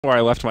where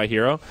I left my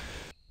hero.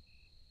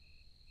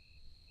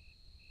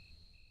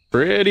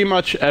 Pretty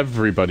much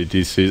everybody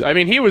DCs. I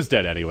mean, he was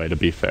dead anyway, to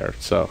be fair.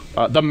 So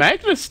the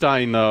Magnus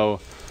dying though,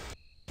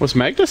 was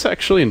Magnus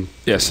actually in?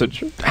 Yes.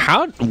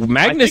 How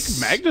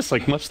Magnus? I think Magnus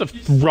like must have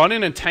run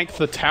in and tanked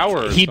the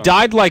tower. He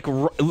died like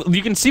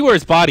you can see where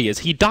his body is.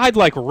 He died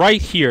like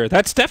right here.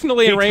 That's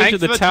definitely in range of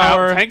the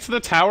tower. Tanked the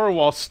tower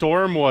while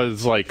Storm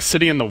was like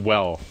sitting in the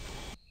well.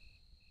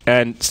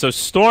 And so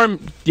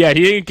Storm, yeah,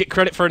 he didn't get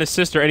credit for an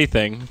assist or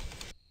anything.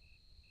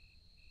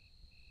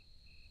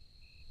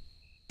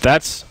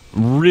 That's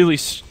really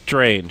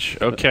strange.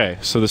 Okay,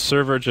 so the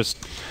server just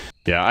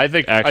I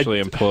think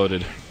actually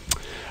imploded.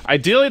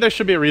 Ideally, there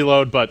should be a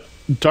reload, but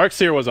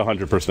Darkseer was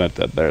 100%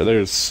 dead there.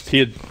 He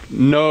had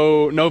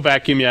no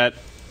vacuum yet.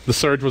 The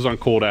surge was on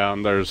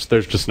cooldown.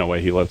 There's just no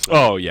way he lives.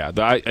 Oh yeah,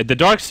 the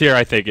Darkseer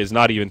I think is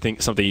not even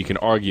something you can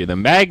argue. The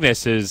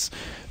Magnus is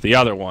the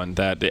other one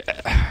that.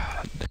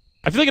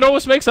 I feel like it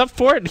almost makes up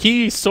for it.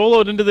 He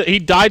soloed he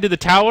died to the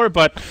tower,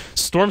 but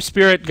Storm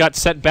Spirit got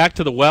sent back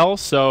to the well,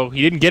 so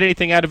he didn't get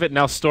anything out of it.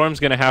 Now Storm's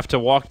gonna have to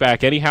walk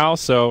back anyhow,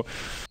 so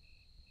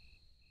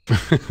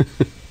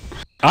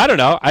I don't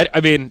know.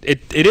 I mean,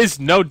 it is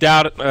no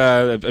doubt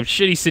a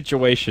shitty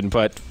situation,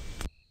 but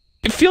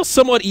it feels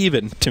somewhat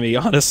even to me,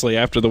 honestly,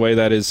 after the way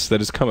that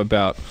has come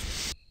about.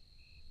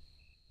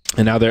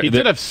 And now he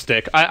did have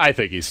stick. I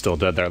think he's still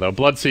dead there though.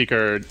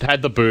 Bloodseeker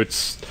had the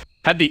boots.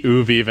 Had the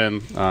Oov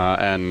even,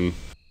 and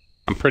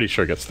I'm pretty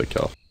sure gets the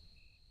kill.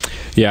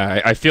 Yeah,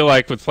 I feel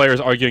like with players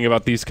arguing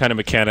about these kind of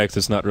mechanics,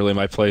 it's not really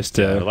my place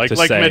to like say.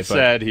 Like Mitch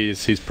said,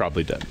 he's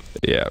probably dead.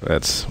 Yeah,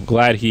 I'm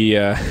glad he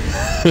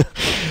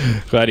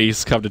glad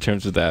he's come to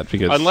terms with that,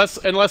 because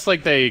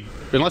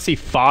unless he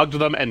fogged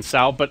them and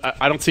salved,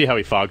 but I don't see how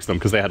he fogs them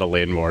because they had a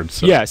lane ward.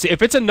 So. Yeah, see,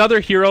 if it's another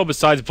hero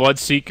besides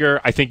Bloodseeker,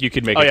 I think you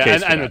could make a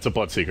case. And it's a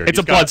Bloodseeker. It's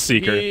a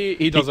Bloodseeker.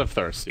 He does have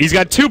thirst. He's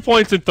got 2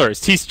 points in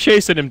thirst. He's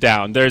chasing him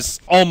down. There's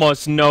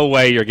almost no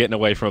way you're getting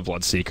away from a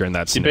Bloodseeker in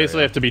that scenario. You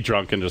basically have to be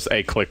drunk and just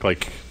click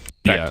like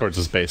back towards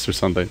his base or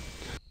something.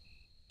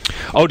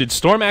 Oh, did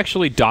Storm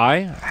actually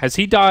die? Has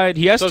he died?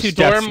 He has two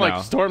deaths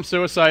now. Storm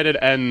suicided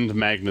and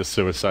Magnus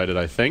suicided,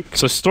 I think.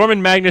 So Storm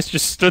and Magnus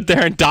just stood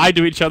there and died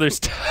to each other's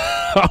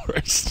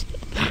towers.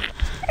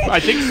 I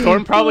think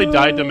Storm probably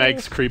died to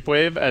Mag's creep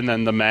wave, and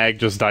then the Mag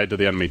just died to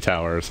the enemy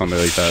tower or something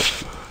like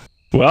that.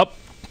 Well,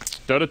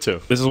 Dota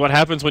 2. This is what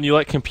happens when you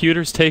let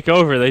computers take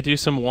over. They do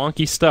some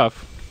wonky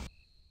stuff.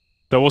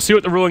 So we'll see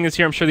what the ruling is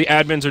here. I'm sure the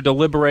admins are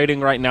deliberating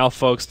right now,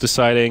 folks,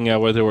 deciding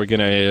whether we're going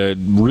to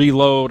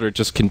reload or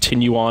just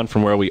continue on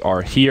from where we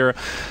are here.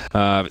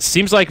 It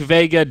seems like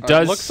Vega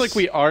does... looks like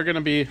we are going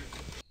to be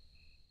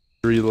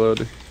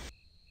reloading.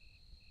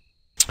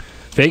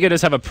 Vega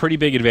does have a pretty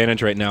big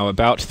advantage right now,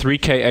 about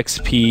 3k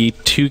XP,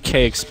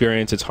 2k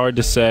experience. It's hard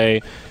to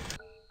say.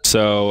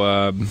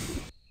 So,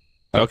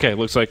 okay,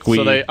 looks like we...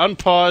 So they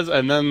unpause,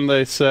 and then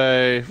they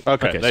say...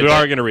 Okay, so we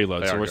are going to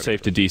reload, so we're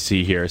safe to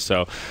DC here.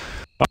 So...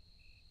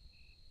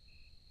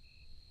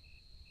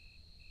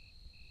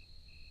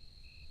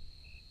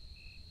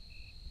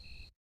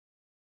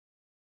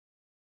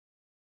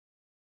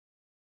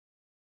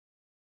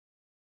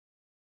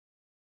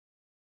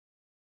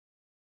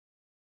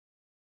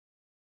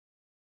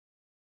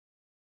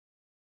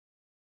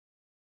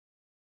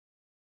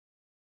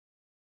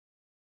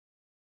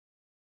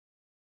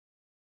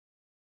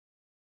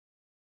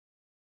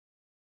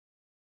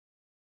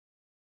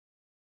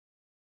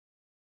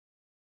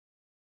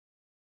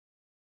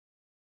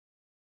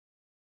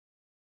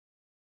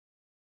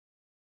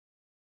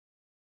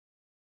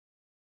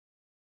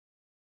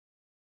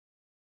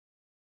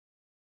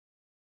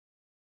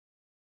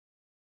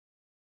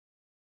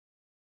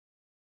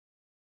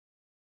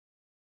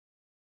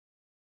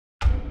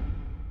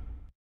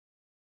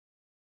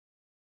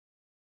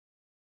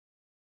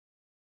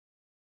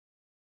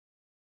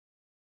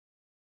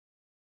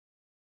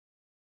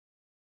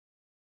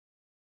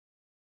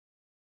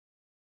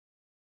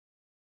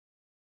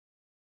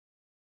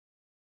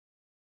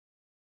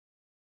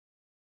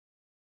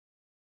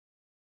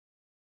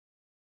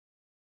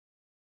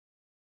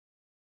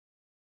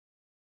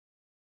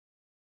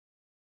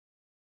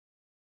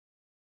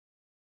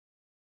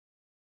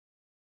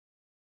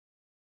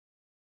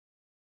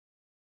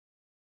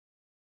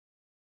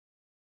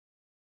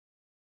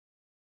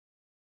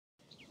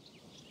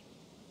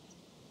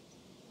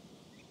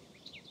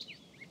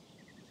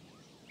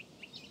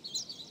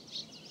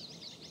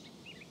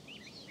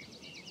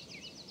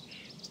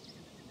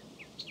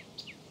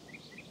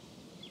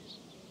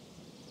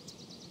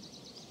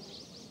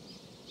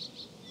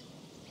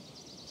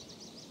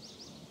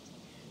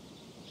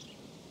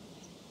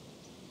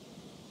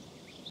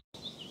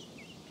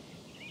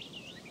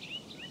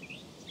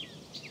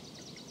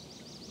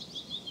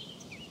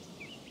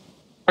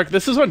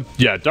 This is when,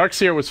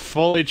 Darkseer was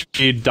full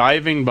HP,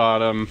 diving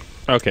bottom.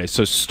 Okay,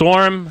 so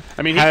Storm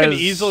I mean, he can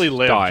easily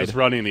live just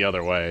running the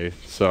other way,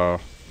 so...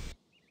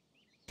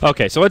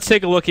 Okay, so let's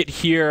take a look at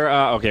here.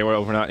 Okay,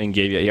 we're not in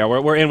game yet. Yeah,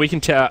 we're in. We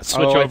can switch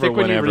over I think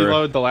whenever. When you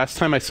reload, the last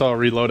time I saw a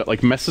reload, it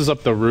like messes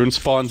up the rune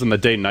spawns in the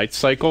day-night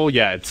cycle.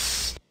 Yeah,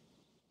 it's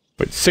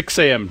Wait, 6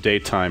 a.m.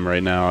 daytime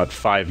right now at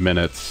 5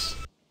 minutes.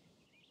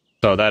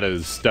 So that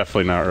is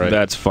definitely not right.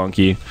 That's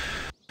funky.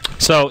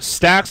 So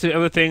stacks, the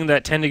other thing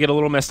that tend to get a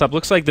little messed up.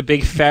 Looks like the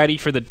big fatty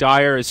for the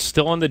Dire is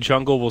still in the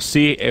jungle. We'll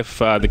see if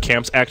the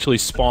camps actually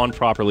spawn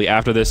properly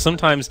after this.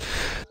 Sometimes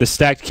the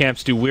stacked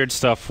camps do weird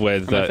stuff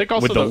with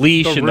the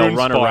leash, and they'll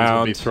run around.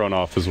 Will be thrown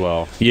off as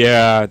well.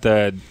 Yeah,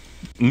 the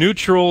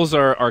neutrals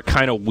are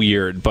kind of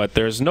weird, but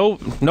there's no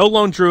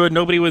lone druid,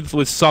 nobody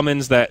with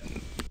summons that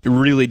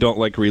really don't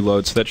like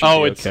reloads. So that should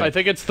be okay. I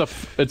think it's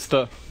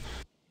the.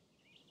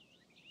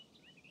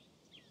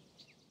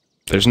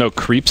 There's no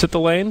creeps at the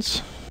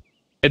lanes.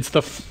 It's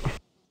the.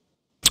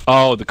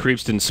 Oh, the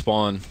creeps didn't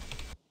spawn.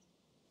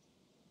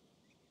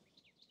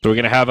 So we're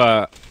gonna have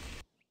a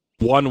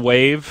one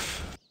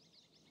wave.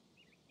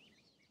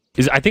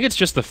 I think it's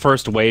just the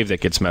first wave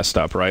that gets messed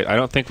up, right? I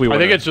don't think we. I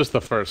think it's just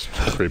the first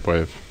creep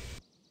wave.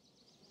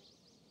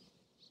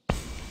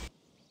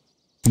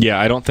 Yeah,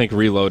 I don't think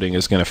reloading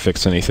is going to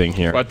fix anything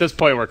here. Well, at this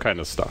point, we're kind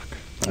of stuck.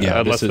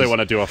 Yeah, unless they want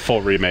to do a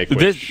full remake,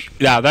 which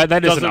that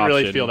is doesn't an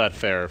really option. feel that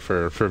fair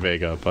for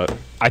Vega. But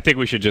I think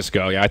we should just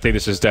go. Yeah, I think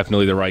this is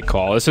definitely the right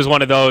call. This is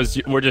one of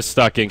those, we're just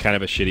stuck in kind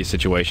of a shitty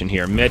situation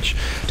here. Mitch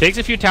takes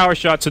a few tower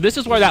shots, so this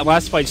is where that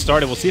last fight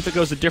started. We'll see if it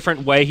goes a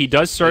different way. He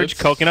does surge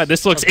Coconut.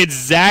 This looks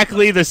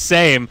exactly the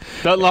same.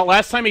 The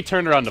last time he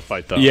turned around to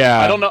fight, though.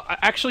 Yeah. I don't know.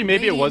 Actually,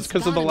 maybe it was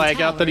because of the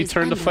lag out that he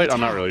turned to fight. I'm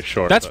not really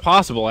sure. That's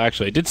possible,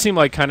 actually. It did seem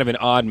like kind of an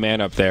odd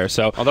man up there.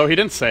 So, although he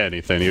didn't say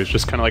anything. He was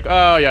just kind of like,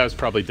 oh, yeah, I was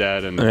probably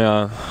dead. And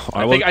yeah.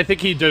 I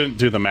think he didn't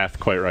do the math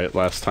quite right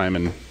last time.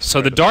 And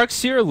so the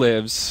Darkseer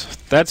lives.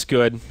 That's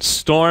good.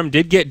 Storm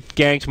did get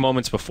ganked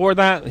moments before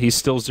that. He's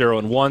still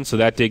 0-1, so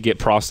that did get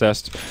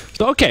processed.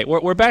 So okay,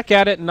 we're back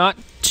at it. Not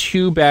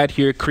too bad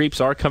here. Creeps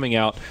are coming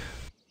out.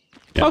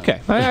 Yeah.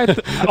 Okay.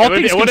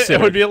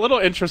 It would be a little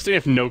interesting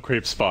if no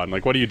creeps spawn.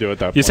 Like, what do you do at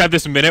that point? You just have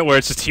this minute where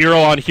it's just hero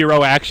on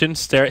hero action,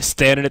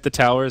 standing at the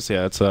towers.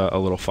 Yeah, it's a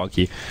little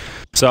funky.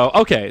 So,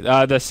 okay,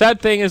 the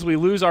sad thing is we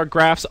lose our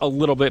graphs a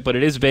little bit, but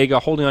it is Vega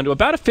holding on to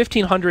about a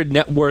 1,500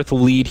 net worth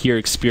lead here.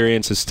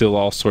 Experience is still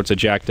all sorts of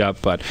jacked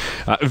up, but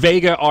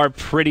Vega are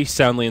pretty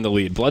soundly in the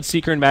lead.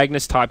 Bloodseeker and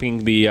Magnus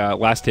topping the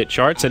last hit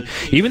charts, and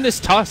even this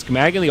Tusk,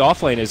 Mag in the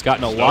offlane, has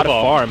gotten a lot of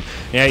farm.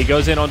 Yeah, he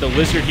goes in onto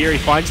Lizard here, he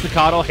finds the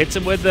Coddle, hits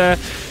him with the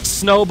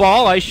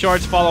Snowball. Ice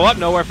Shards follow up,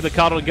 nowhere for the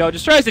Coddle to go,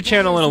 just tries to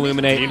channel and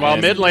Illuminate. Meanwhile,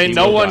 mid lane,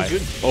 no one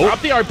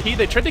dropped the RP.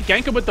 They tried to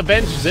gank him with the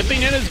Venge,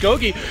 zipping in his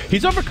Gogi.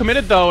 He's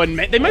overcommitted though,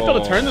 and they might be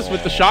able to turn this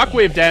with the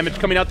shockwave damage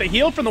coming out. The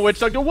heal from the Witch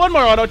Doctor. One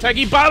more auto attack.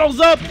 He bottles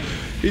up.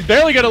 He's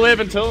barely going to live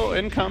until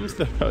in comes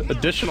the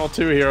additional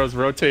two heroes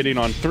rotating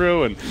on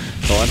through, and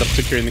they'll end up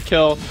securing the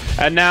kill.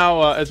 And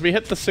now, as we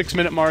hit the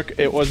 6-minute mark,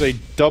 it was a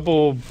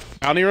double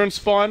bounty rune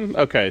spawn.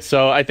 Okay,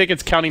 so I think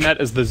it's counting that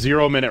as the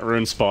 0-minute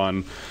rune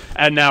spawn,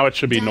 and now it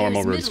should be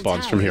normal rune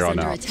spawns from here on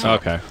out.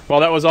 Okay. While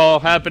that was all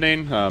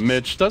happening,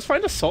 Mitch does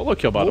find a solo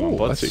kill bottom on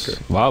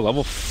Bloodseeker. Wow,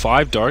 level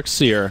 5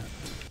 Darkseer.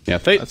 Yeah,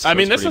 I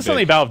mean, this is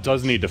something Valve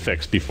does need to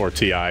fix before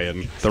TI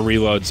and the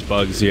reloads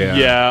bugs. Yeah.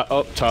 Yeah.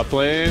 Oh, top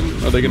lane.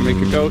 Are they gonna make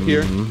it go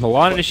here?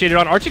 Milan initiated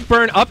on Arctic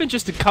Burn up in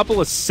just a couple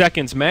of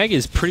seconds. Mag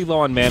is pretty low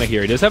on mana here.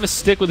 He does have a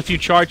stick with a few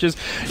charges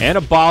and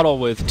a bottle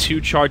with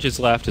 2 charges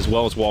left, as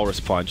well as Walrus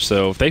Punch.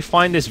 So if they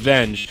find this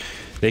Venge,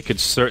 they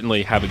could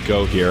certainly have a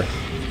go here.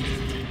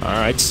 All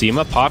right,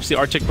 Seema pops the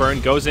Arctic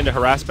Burn, goes in to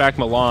harass back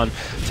Milan.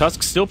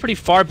 Tusk still pretty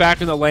far back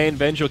in the lane.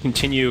 Venge will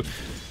continue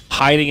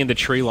hiding in the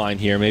tree line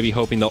here, maybe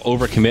hoping they'll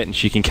overcommit and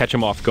she can catch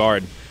him off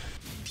guard.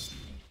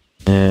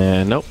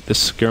 And nope, this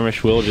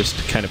skirmish will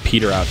just kind of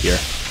peter out here.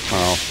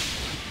 Well,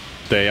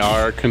 they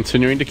are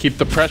continuing to keep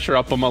the pressure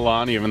up on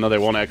Milan, even though they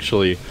won't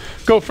actually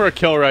go for a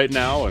kill right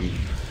now. And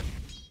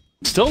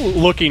still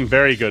looking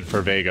very good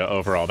for Vega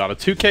overall. About a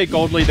 2k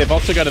gold lead. They've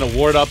also got an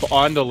award up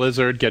on the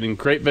Lizard, getting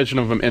great vision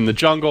of him in the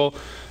jungle.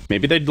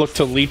 Maybe they'd look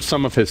to leech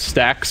some of his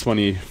stacks when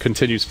he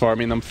continues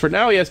farming them. For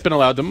now, he has been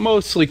allowed to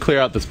mostly clear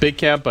out this big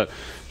camp, but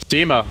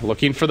Seema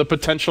looking for the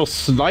potential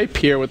snipe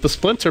here with the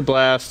Splinter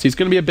Blast. He's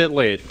going to be a bit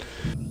late.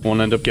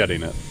 Won't end up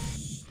getting it.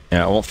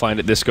 Yeah, I won't find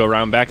it this go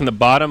round. Back in the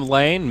bottom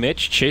lane,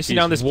 Mitch chasing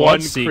down this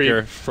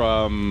Bloodseeker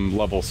from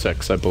level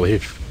 6, I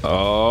believe.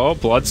 Oh,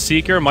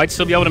 Bloodseeker might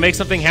still be able to make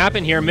something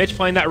happen here. Mitch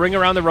playing that ring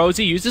around the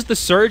Rosie, uses the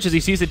Surge as he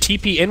sees the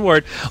TP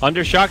inward.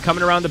 Undershot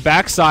coming around the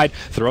backside,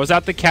 throws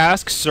out the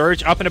cask.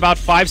 Surge up in about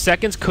 5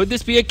 seconds. Could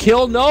this be a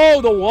kill? No,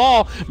 the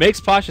wall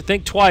makes Pasha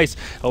think twice.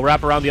 He'll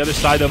wrap around the other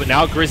side though, but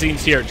now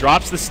Grizzly's here.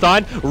 Drops the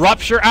stun,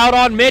 Rupture out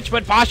on Mitch,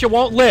 but Pasha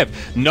won't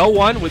live. No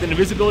one with an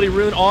invisibility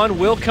rune on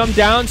will come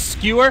down.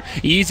 Skewer,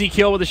 easy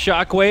kill with a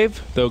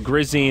shockwave, though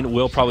Grizzine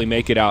will probably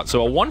make it out.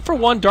 So a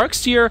 1-for-1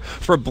 Darkseer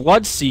for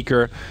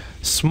Bloodseeker.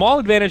 Small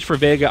advantage for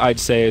Vega, I'd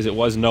say, as it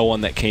was no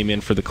one that came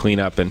in for the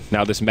cleanup, and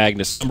now this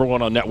Magnus,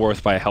 #1 on net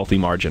worth by a healthy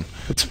margin.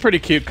 It's a pretty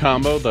cute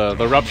combo,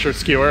 the Rupture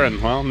Skewer, and,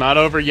 well, not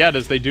over yet,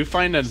 as they do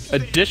find an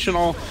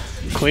additional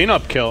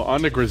cleanup kill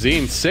onto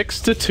Grizzine.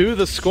 6-2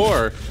 the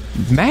score.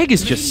 Mag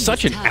is just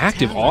such an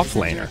active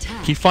offlaner.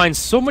 He finds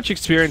so much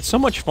experience, so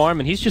much farm,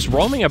 and he's just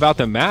roaming about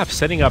the map,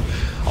 setting up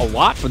a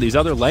lot for these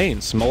other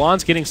lanes.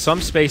 Milan's getting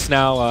some space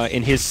now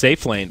in his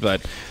safe lane,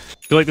 but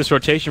I feel like this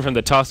rotation from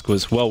the Tusk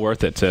was well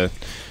worth it to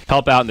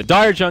help out in the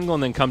Dire jungle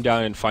and then come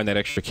down and find that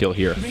extra kill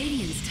here.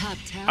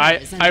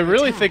 I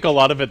really think a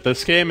lot of it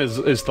this game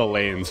is the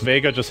lanes.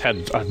 Vega just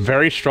had a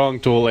very strong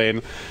dual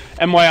lane.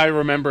 mYi,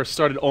 remember,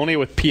 started only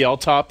with PL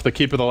top. The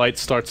Keep of the Light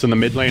starts in the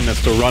mid lane and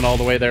has to run all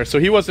the way there. So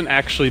he wasn't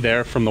actually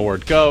there from the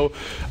word go.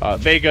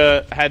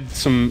 Vega had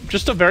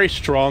just a very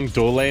strong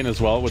dual lane as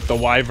well with the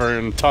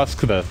Wyvern,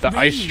 Tusk, the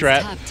Ice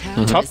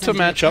strat. Tough to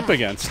match up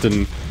against.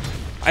 And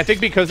I think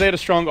because they had a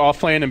strong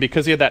off lane and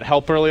because he had that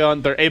help early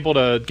on, they're able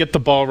to get the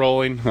ball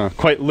rolling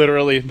quite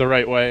literally the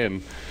right way.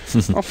 And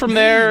well, from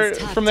there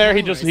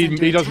he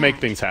does make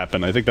things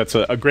happen. I think that's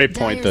a great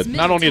point, that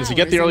not only does he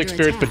get the early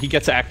experience, but he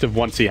gets active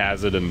once he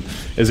has it and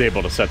is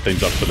able to set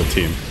things up for the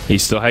team.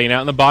 He's still hanging out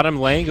in the bottom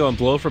lane, going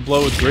blow for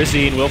blow with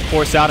Grizzy, will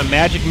force out a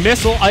magic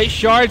missile. Ice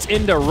shards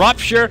into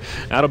Rupture.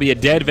 That'll be a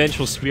dead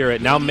Vengeful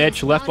Spirit. Now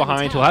Mitch left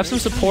behind. He'll have some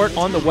support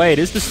on the way. It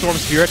is the Storm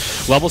Spirit.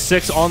 Level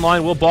 6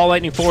 online. Will ball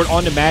lightning forward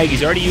onto Mag.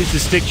 He's already used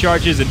his stick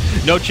charges and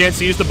no chance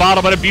to use the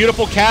bottle, but a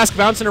beautiful cask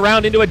bouncing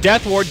around into a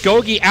Death Ward.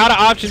 Gogi out of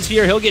options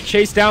here. He'll get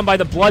chased down by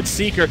the Blood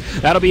Seeker.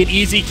 That'll be an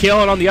easy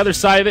kill, and on the other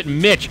side of it,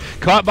 Mitch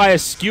caught by a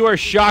skewer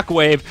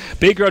shockwave.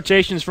 Big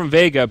rotations from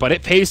Vega, but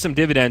it pays some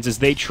dividends as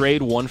they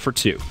trade 1 for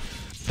 2.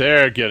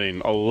 They're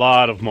getting a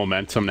lot of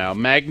momentum now.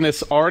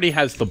 Magnus already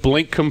has the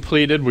blink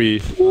completed. We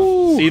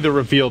see the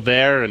reveal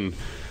there, and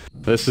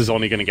this is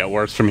only going to get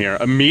worse from here.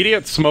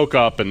 Immediate smoke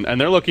up, and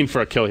they're looking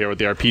for a kill here with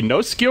the RP. No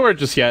skewer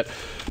just yet,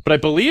 but I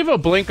believe a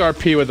blink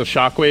RP with a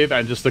shockwave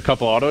and just a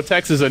couple auto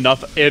attacks is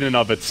enough in and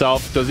of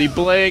itself. Does he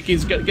blink?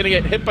 He's going to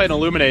get hit by an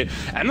Illuminate,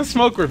 and the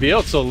smoke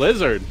revealed, so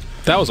Lizard,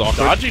 that was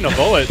awkward. Dodging a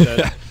bullet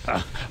that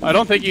I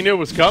don't think he knew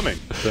was coming.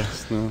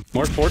 That's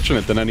more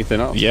fortunate than anything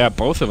else. Yeah,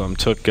 both of them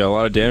took a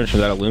lot of damage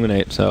from that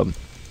Illuminate, so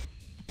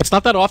it's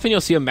not that often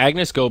you'll see a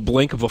Magnus go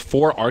blink of a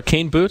 4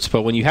 Arcane Boots,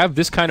 but when you have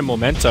this kind of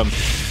momentum,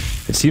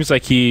 it seems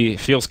like he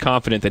feels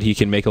confident that he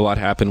can make a lot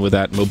happen with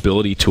that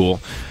mobility tool.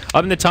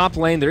 Up in the top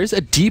lane, there is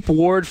a deep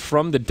ward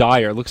from the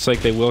Dire. Looks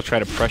like they will try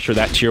to pressure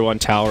that Tier 1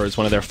 tower as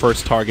one of their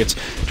first targets.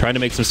 Trying to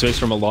make some space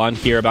for Milan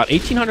here. About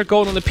 1,800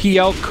 gold on the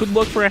PL. Could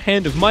look for a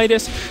Hand of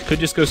Midas.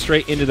 Could just go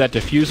straight into that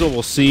Diffusal.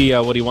 We'll see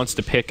what he wants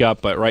to pick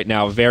up, but right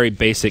now, a very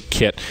basic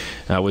kit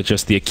with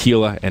just the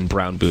Aquila and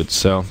Brown Boots.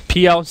 So,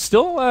 PL,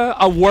 still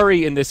a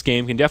worry in this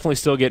game. Can definitely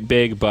still get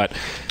big, but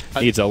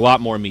needs a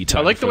lot more me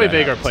time. I like the way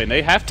Vega are playing.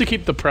 They have to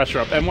keep the pressure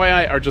up.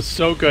 mYi are just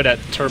so good at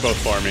turbo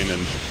farming,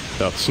 and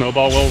the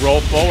snowball will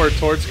roll forward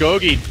towards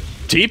Gogi.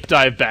 Deep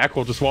dive back.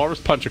 Will just Walrus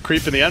punch a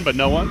creep in the end, but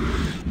no one.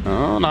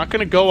 Oh, not going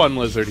to go on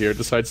Lizard here.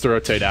 Decides to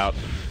rotate out.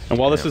 And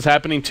while this is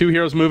happening, 2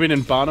 heroes moving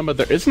in bottom, but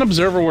there is an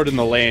Observer Ward in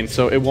the lane,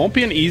 so it won't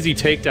be an easy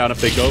takedown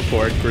if they go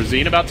for it.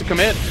 Grazine about to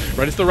commit.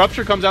 Right as the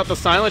Rupture comes out, the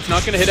Silence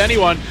not going to hit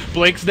anyone.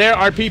 Blinks there,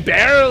 RP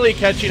barely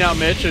catching out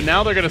Mitch, and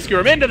now they're going to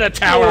skewer him into the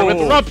tower with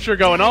the Rupture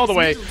going all the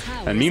way.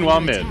 And meanwhile,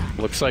 mid.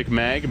 Looks like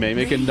Mag may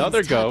make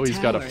another go. He's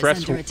got a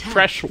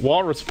fresh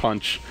Walrus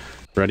Punch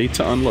ready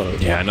to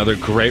unload. Yeah, another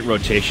great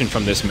rotation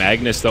from this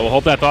Magnus, though. We'll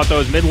hope that thought that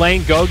was mid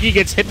lane. Gogi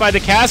gets hit by the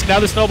cask.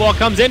 Now the snowball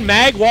comes in.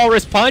 Mag,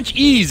 Walrus Punch.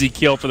 Easy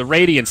kill for the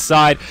Radiant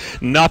side.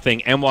 Nothing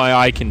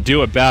mYi can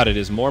do about it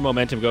as more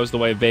momentum goes the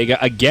way of Vega.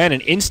 Again,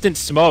 an instant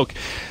smoke.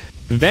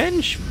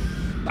 Venge,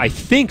 I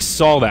think,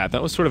 saw that.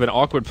 That was sort of an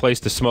awkward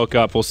place to smoke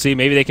up. We'll see.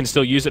 Maybe they can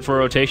still use it for a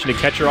rotation to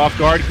catch her off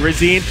guard.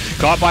 Grizine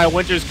caught by a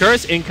Winter's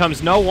Curse. In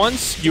comes no one.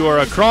 Skewer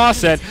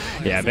across. And,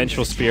 yeah,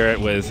 Vengeful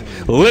Spirit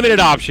with limited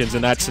options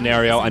in that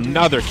scenario.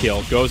 Another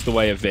kill goes the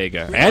way of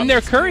Vega. And their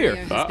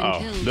Courier.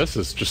 Uh-oh. This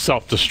is just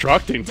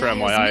self-destructing for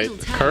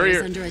mYi.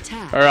 Courier.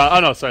 Or, oh,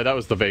 no, sorry. That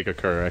was the Vega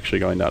Courier actually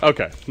going down.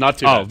 Okay. Not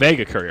too bad. Oh,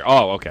 Vega Courier.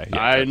 Oh, okay.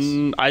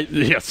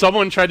 Yeah,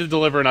 someone tried to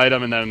deliver an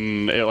item and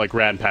then it, like,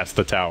 ran past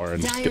the tower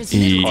and gets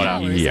caught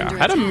out. Yeah.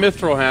 Had a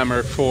Mithril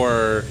Hammer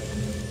for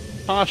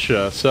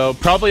Asha, so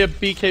probably a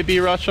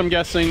BKB rush, I'm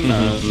guessing.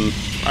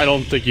 I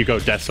don't think you go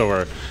Deso,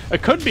 or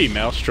it could be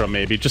Maelstrom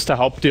maybe, just to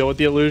help deal with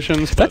the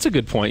illusions. That's a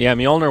good point. Yeah,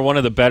 Mjolnir, one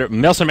of the better,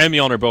 Maelstrom and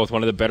Mjolnir both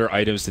one of the better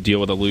items to deal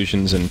with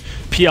illusions, and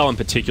PL in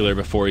particular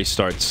before he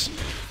starts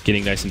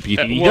getting nice and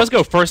beefy. He does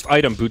go first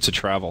item, Boots of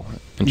Travel,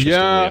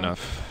 interestingly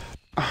enough.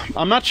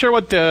 I'm not sure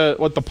what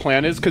the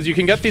plan is, because you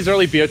can get these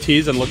early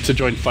BOTs and look to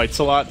join fights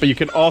a lot, but you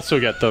can also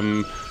get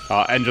them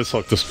and just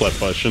look to split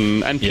push.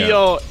 And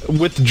PL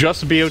with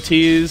just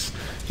BOTs,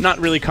 not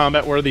really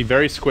combat worthy,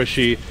 very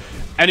squishy.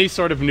 Any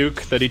sort of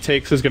nuke that he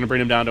takes is going to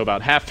bring him down to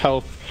about half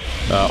health,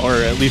 or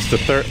at least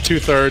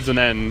 2/3, and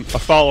then a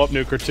follow-up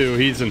nuke or two.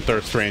 He's in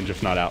thirst range,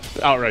 if not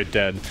outright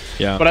dead.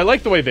 Yeah. But I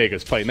like the way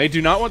Vega's playing. They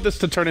do not want this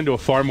to turn into a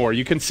farm war.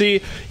 You can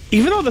see,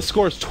 even though the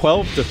score is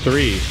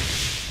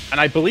 12-3, and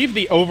I believe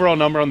the overall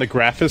number on the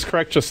graph is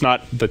correct, just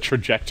not the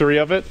trajectory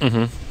of it,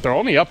 they're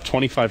only up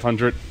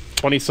 2,500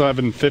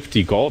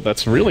 2750 gold.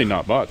 That's really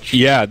not much.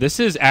 Yeah, this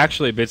is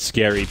actually a bit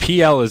scary.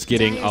 PL is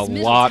getting a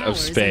lot of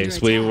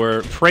space. We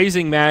were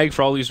praising Mag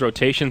for all these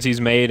rotations he's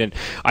made, and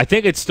I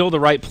think it's still the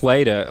right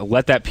play to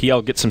let that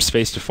PL get some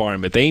space to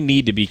farm, but they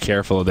need to be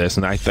careful of this,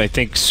 and I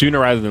think sooner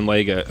rather than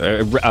later,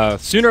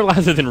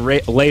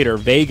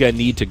 Vega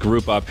need to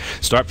group up,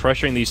 start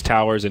pressuring these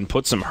towers, and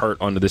put some hurt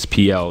onto this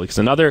PL, because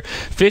another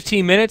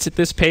 15 minutes at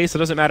this pace, it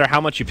doesn't matter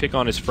how much you pick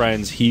on his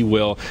friends, he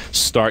will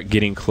start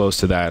getting close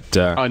to that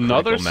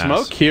another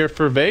smoke here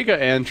for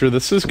Vega, Andrew.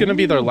 This is going to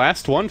be their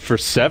last one for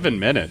 7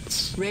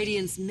 minutes.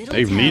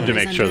 They need to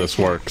make sure this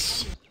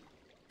works.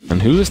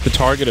 And who is the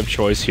target of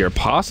choice here?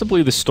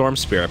 Possibly the Storm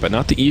Spirit, but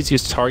not the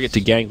easiest target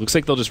to gank. Looks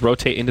like they'll just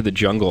rotate into the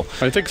jungle.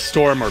 I think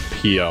Storm or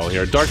PL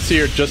here.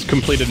 Darkseer just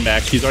completed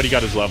mech. He's already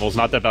got his levels.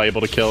 Not that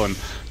valuable to kill, and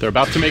they're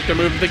about to make their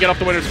move. If they get off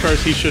the Winter's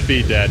Curse, he should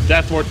be dead.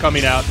 Death Ward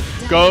coming out.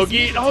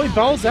 Gogi. Oh, he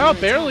balls out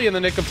barely in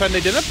the nick of time. They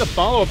didn't have the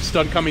follow-up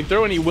stun coming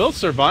through, and he will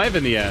survive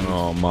in the end.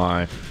 Oh,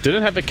 my.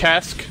 Didn't have a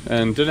cask,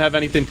 and didn't have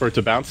anything for it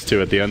to bounce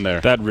to at the end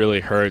there. That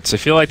really hurts. I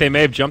feel like they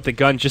may have jumped the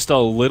gun just a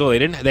little.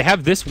 They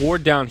have this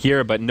ward down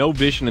here, but no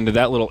vision into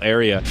that little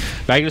area.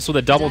 Magnus with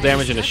a double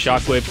damage and a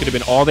shockwave could have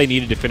been all they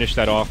needed to finish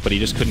that off, but he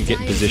just couldn't get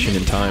in position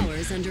in time.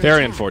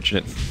 Very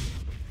unfortunate.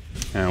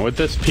 And with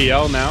this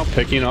PL now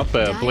picking up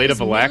a Blade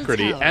of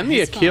Alacrity and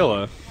the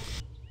Aquila,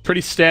 pretty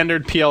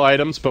standard PL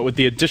items, but with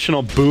the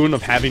additional boon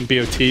of having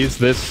BOTs,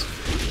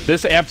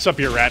 this amps up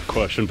your rat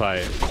quotient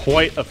by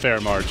quite a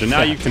fair margin.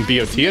 Now you can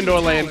BOT into a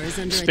lane,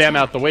 spam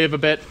out the wave a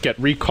bit, get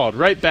recalled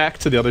right back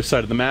to the other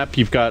side of the map.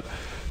 You've got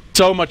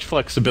so much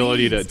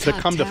flexibility to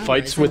come to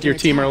fights with your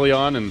team early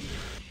on, and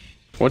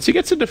once he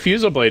gets a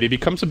Diffusal Blade, he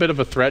becomes a bit of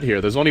a threat here.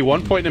 There's only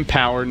 1 point in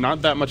power,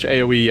 not that much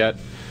AoE yet.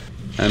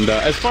 And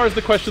as far as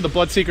the question of the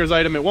Bloodseeker's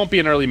item, it won't be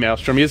an early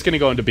Maelstrom. He is going to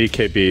go into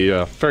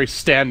BKB. Very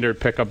standard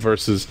pickup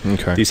versus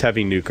these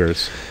heavy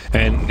nukers.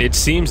 And it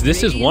seems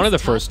this is one of the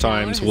first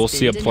times we'll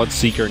see a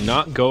Bloodseeker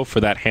not go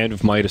for that Hand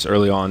of Midas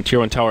early on. Tier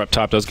 1 tower up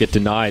top does get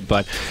denied,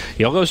 but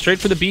he'll go straight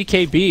for the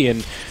BKB.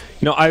 And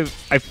you know,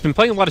 I've been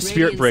playing a lot of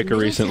Spirit Breaker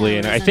recently,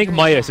 and I think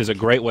Midas is a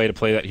great way to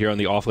play that here on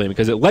the offlane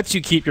because it lets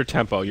you keep your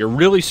tempo. You're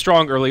really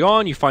strong early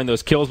on, you find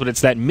those kills, but it's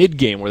that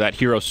mid-game where that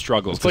hero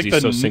struggles because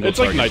he's so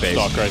single-target based. It's like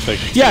Night Stalker, I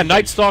think. Yeah,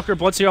 Night Stalker,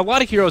 Bloodseeker, a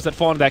lot of heroes that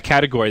fall into that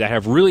category that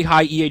have really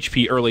high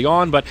EHP early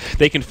on, but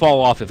they can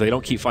fall off if they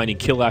don't keep finding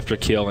kill after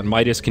kill, and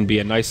Midas can be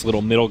a nice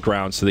little middle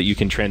ground so that you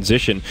can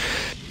transition.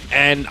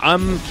 And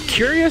I'm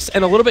curious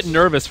and a little bit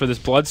nervous for this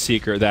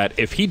Bloodseeker that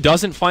if he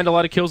doesn't find a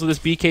lot of kills with this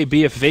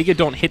BKB, if Vega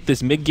don't hit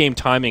this mid-game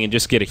timing and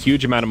just get a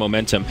huge amount of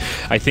momentum,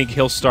 I think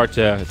he'll start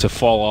to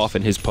fall off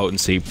in his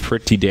potency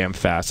pretty damn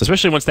fast,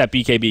 especially once that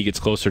BKB gets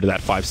closer to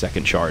that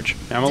 5-second charge.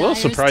 I'm a little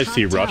surprised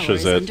he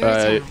rushes it.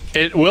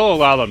 It will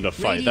allow them to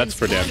fight, that's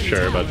for damn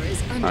sure, but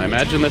I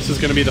imagine this is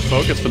going to be the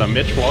focus for them.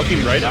 Mitch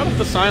walking right out of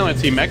the silence.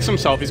 He mechs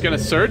himself. He's going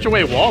to surge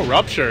away, wall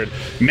ruptured.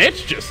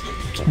 Mitch just...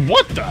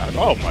 What the?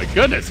 Oh my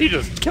goodness, he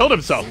just killed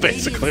himself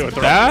basically with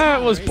the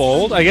That was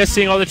bold. I guess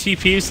seeing all the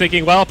TPs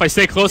thinking, well, if I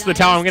stay close to the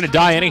tower, I'm going to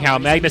die anyhow.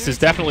 Magnus is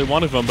definitely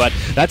one of them, but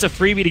that's a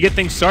freebie to get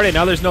things started.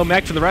 Now there's no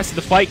mech for the rest of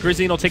the fight.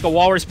 Grizzine will take a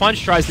Walrus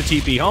Punch, tries to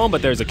TP home,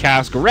 but there's a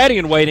cask ready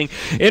and waiting,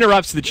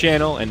 interrupts the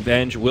channel, and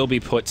Venge will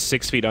be put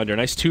 6 feet under.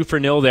 Nice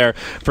 2-0 there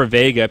for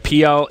Vega.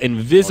 PL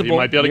invisible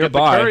might be able to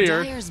nearby. get the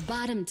courier.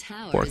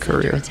 Or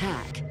courier.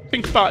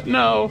 Pinkbot,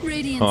 no.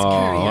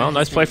 Oh, well,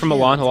 nice play from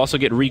Milan. He'll also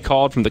get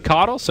recalled from the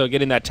Coddle, so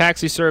getting that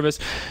taxi service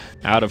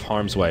out of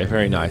harm's way.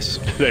 Very nice.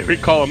 They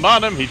recall him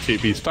on him. He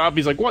TP's top.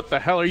 He's like, what the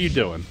hell are you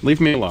doing?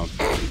 Leave me alone.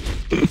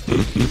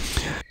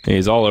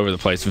 He's all over the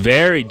place.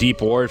 Very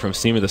deep ward from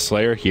Seema the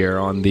Slayer here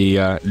on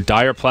the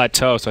Dire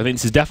Plateau. So I think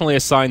this is definitely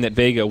a sign that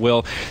Vega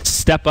will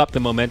step up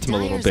the momentum a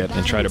little bit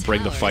and try to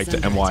bring the fight to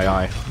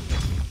mYi.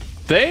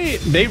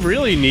 They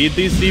really need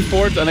these deep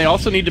wards, and they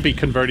also need to be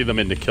converting them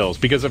into kills,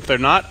 because if they're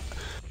not...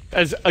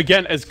 As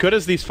good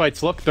as these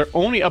fights look, they're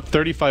only up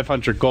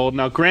 3,500 gold.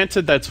 Now,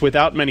 granted, that's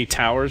without many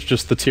towers,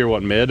 just the tier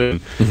 1 mid, and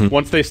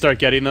once they start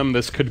getting them,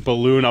 this could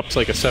balloon up to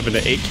like a 7 to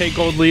 8k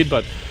gold lead,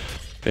 but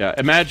yeah,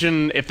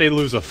 imagine if they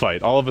lose a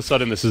fight. All of a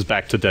sudden, this is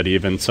back to dead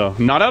even, so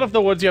not out of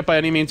the woods yet by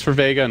any means for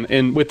Vega,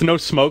 and with no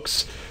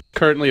smokes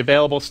currently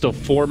available, still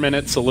 4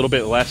 minutes, a little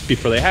bit less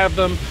before they have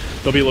them.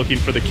 They'll be looking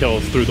for the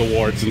kills through the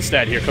wards.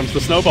 Instead, here comes the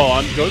snowball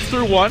on. Goes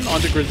through one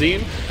onto Grizzine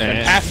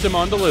and past him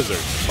onto Lizard.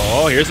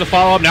 Oh, here's the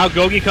follow-up. Now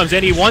Gogi comes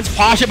in. He wants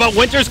Pasha, but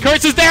Winter's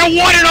Curse is there.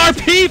 What an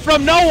RP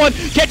from no one.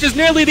 Catches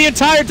nearly the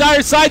entire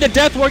Dire side. The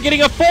Death Ward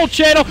getting a full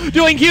channel,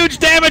 doing huge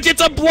damage.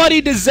 It's a bloody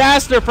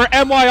disaster for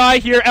mYi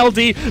here.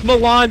 LD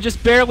Milan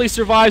just barely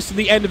survives to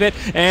the end of it,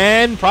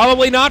 and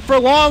probably not for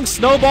long.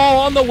 Snowball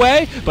on the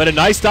way, but a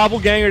nice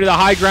doppelganger to the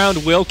high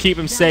ground will keep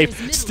him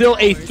safe. Still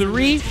a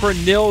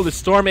 3-0. The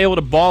Storm able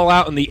to ball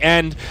out in the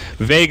end.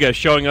 Vega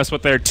showing us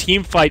what their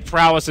team fight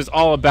prowess is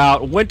all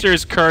about.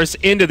 Winter's Curse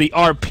into the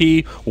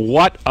RP.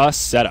 What a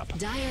setup.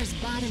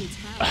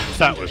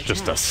 That was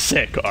just a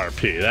sick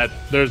RP.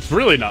 There's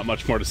really not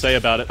much more to say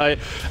about it.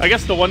 I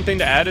guess the one thing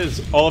to add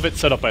is all of it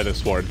set up by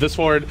this ward. This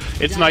ward,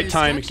 it's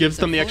nighttime. It gives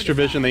them the extra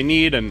vision they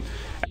need, and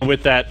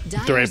With that,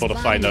 they're able to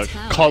find a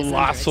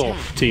colossal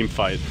team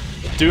fight.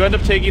 Do end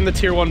up taking the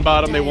tier 1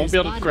 bottom. They won't be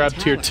able to grab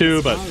tier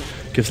 2, but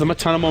gives them a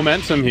ton of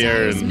momentum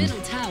here. And,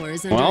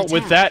 well,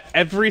 with that,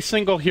 every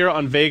single hero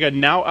on Vega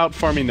now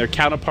outfarming their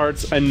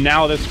counterparts, and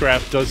now this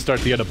graph does start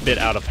to get a bit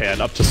out of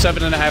hand. Up to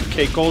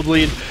 7.5k gold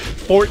lead,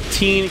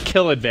 14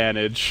 kill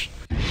advantage.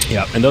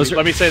 Yeah, and those are...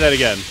 Let me say that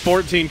again.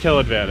 14 kill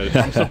advantage.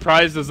 I'm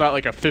surprised it's not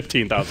like a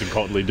 15,000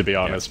 gold lead, to be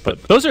honest.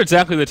 But those are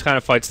exactly the kind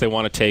of fights they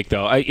want to take,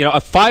 though. A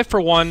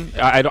 5-for-1,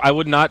 I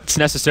would not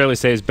necessarily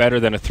say is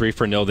better than a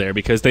 3-for-0 there,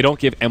 because they don't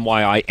give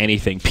mYi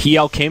anything.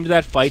 PL came to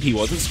that fight. He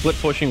wasn't split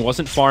pushing,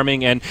 wasn't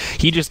farming, and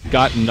he just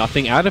got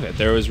nothing out of it.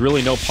 There was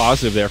really no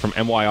positive there from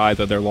mYi,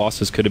 though their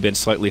losses could have been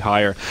slightly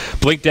higher.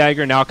 Blink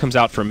Dagger now comes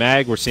out for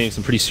Mag. We're seeing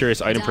some pretty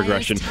serious item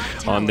progression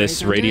on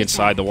this Radiant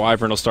side. The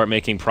Wyvern will start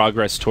making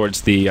progress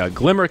towards the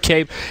Glimmer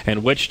Cape,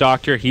 and Witch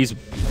Doctor, he's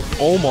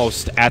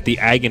almost at the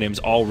Aghanims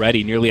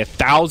already, nearly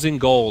 1,000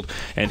 gold,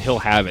 and he'll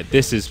have it.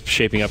 This is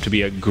shaping up to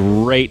be a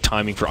great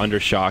timing for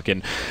Undershock,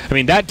 and I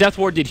mean, that Death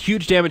Ward did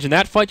huge damage in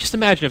that fight. Just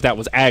imagine if that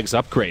was Aghs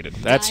upgraded.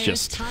 That's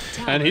just...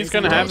 And he's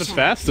going to have as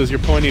fast as you're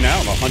pointing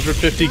out,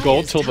 150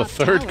 gold till the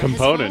 3rd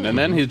component, and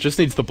then he just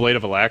needs the Blade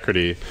of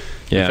Alacrity.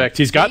 Yeah. In fact,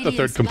 he's got the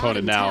 3rd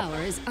component now.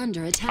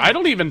 I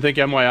don't even think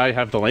mYi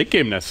have the late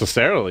game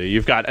necessarily.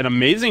 You've got an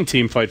amazing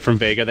team fight from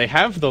Vega. They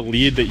have the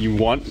lead that you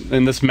want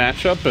in this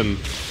matchup, and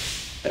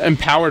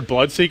Empowered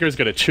Bloodseeker is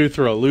going to chew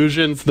through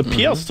illusions. The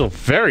PL's still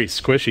very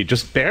squishy,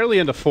 just barely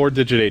into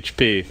 4-digit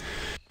HP.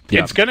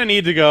 Yep. It's going to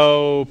need to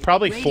go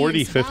probably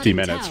 40-50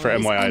 minutes for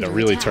mYi to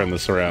really turn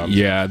this around.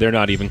 Yeah, they're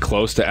not even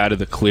close to out of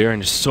the clear,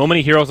 and just so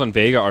many heroes on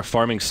Vega are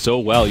farming so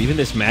well. Even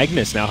this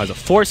Magnus now has a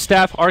Force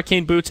Staff,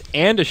 Arcane Boots,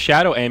 and a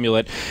Shadow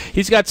Amulet.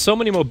 He's got so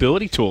many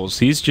mobility tools.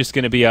 He's just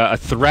going to be a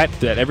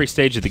threat at every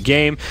stage of the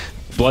game.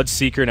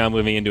 Bloodseeker now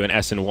moving into an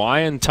S&Y,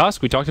 and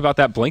Tusk, we talked about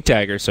that Blink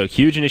Dagger, so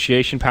huge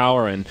initiation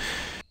power, and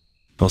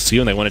we'll see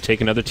when they want to take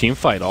another team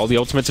fight. All the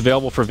ultimates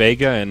available for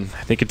Vega, and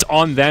I think it's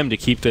on them to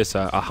keep this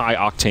a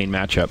high-octane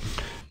matchup.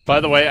 By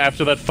the way,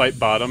 after that fight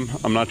bottom,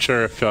 I'm not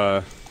sure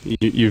if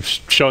you've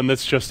shown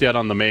this just yet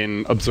on the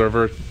main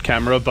observer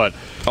camera, but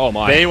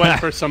they went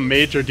for some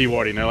major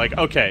dewarding. They're like,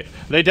 okay,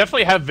 they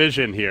definitely have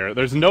vision here.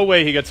 There's no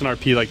way he gets an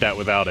RP like that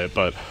without it,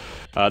 but...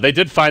 they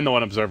did find the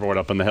one observer ward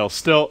up on the hill.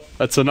 Still,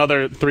 that's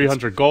another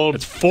 300 gold.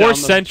 It's 4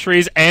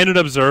 sentries and an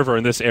observer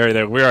in this area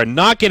there. We are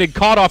not getting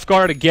caught off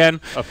guard again.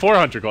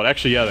 400 gold.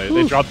 Actually, yeah,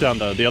 they dropped down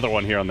the other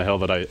one here on the hill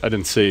that I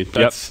didn't see.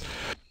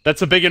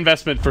 That's a big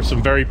investment for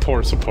some very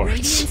poor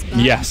supports.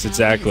 Yes,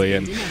 exactly.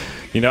 And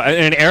you know,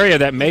 in an area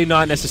that may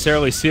not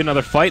necessarily see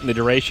another fight in the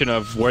duration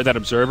of where that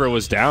observer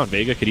was down.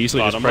 Vega could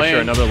easily just pressure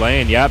another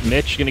lane. Yep,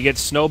 Mitch going to get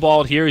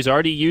snowballed here. He's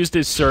already used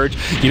his surge.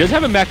 He does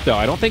have a mech, though.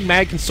 I don't think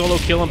Mag can solo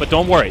kill him, but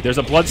don't worry. There's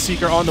a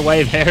Bloodseeker on the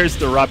way. There's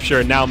the Rupture,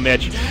 and now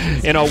Mitch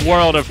in a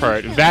world of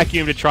hurt.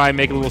 Vacuum to try and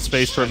make a little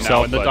space for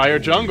himself. Now in the dire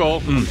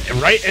jungle,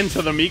 right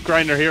into the meat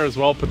grinder here as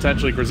well,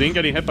 potentially. Grazine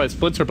getting hit by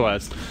Splinter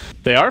Blast.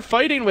 They are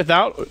fighting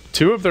without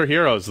 2 of their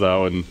heroes,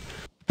 though, and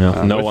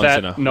no one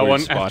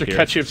after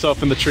catching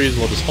himself in the trees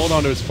will just hold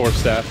on to his Force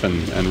Staff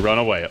and run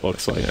away, it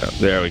looks like. Yeah,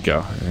 there we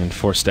go. And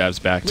Force Staff's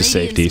back to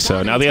safety.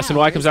 So now the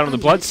S&Y comes out on the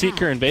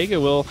Bloodseeker, and Vega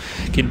will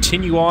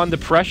continue on the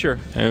pressure.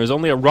 And it was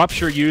only a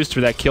Rupture used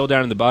for that kill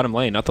down in the bottom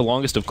lane, not the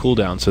longest of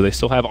cooldowns. So they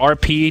still have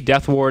RP,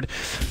 Death Ward,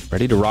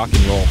 ready to rock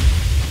and roll.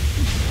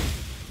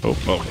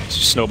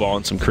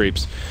 Snowballing some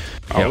creeps.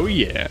 Oh,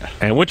 yeah.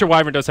 And Winter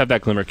Wyvern does have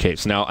that Glimmer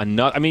Capes. Now, I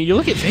mean, you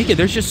look at Vega,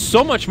 there's just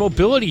so much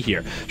mobility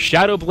here.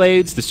 Shadow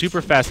Blades, the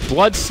super fast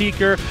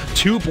Bloodseeker,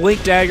 2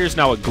 Blink Daggers,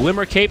 now a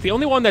Glimmer Cape. The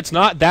only one that's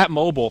not that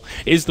mobile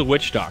is the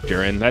Witch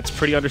Doctor, and that's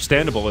pretty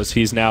understandable as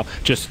he's now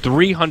just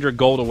 300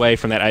 gold away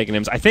from that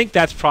Aghanims. I think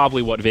that's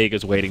probably what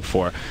Vega's waiting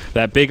for.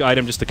 That big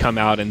item just to come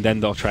out, and then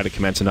they'll try to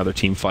commence another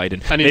team fight.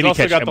 And he's maybe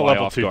also catch got the mYi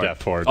level off 2 guard.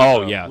 Death Ward.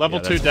 Oh, yeah. Level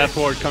 2 Death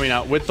Ward coming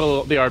out with the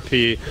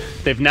RP.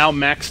 They've now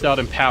maxed out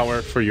in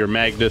power for your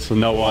Magnus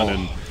and no one,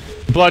 and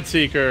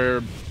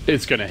Bloodseeker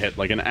is going to hit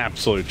like an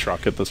absolute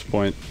truck at this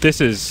point. This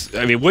is,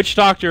 I mean, Witch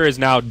Doctor is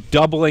now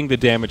doubling the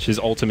damage his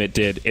ultimate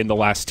did in the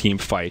last team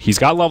fight. He's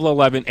got level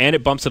 11, and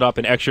it bumps it up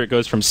an extra. It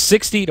goes from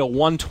 60 to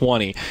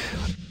 120.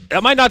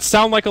 That might not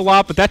sound like a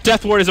lot, but that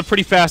Death Ward is a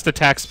pretty fast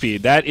attack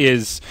speed. That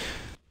is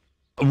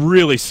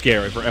really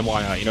scary for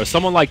mYi. You know,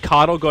 someone like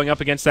Coddle going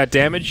up against that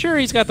damage, sure,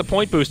 he's got the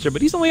point booster,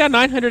 but he's only got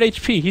 900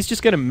 HP. He's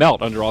just going to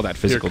melt under all that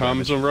physical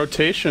damage. Here comes a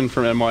rotation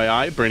from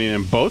mYi, bringing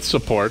in both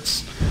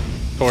supports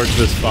towards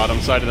this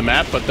bottom side of the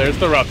map, but there's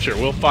the Rupture.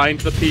 We'll find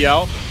the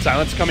PL.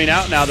 Silence coming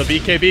out now. The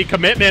BKB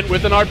commitment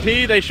with an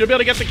RP. They should be able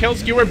to get the kill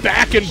skewer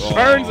back and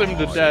burns him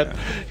to death.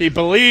 He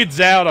bleeds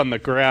out on the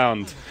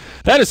ground.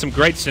 That is some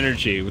great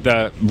synergy.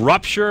 The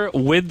rupture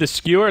with the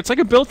skewer, it's like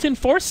a built-in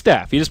force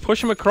staff. You just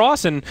push them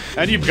across and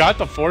you've got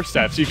the force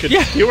staff, so you can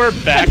skewer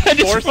back,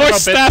 force them a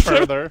bit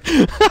further.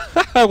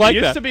 I like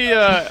it that.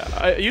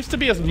 It used to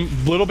be a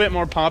little bit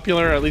more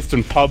popular, at least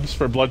in pubs,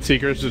 for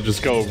Bloodseekers to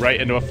just go right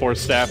into a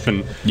force staff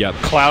and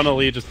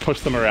clownily just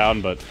push them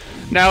around, but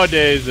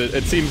nowadays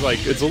it seems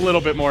like it's a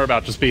little bit more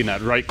about just being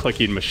that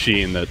right-clicking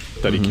machine that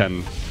he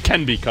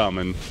can become,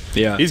 and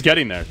he's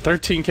getting there.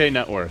 13K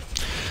net worth.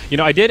 You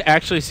know, I did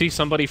actually see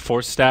somebody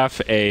force staff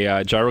a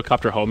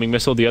gyrocopter homing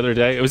missile the other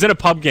day. It was in a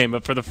pub game,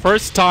 but for the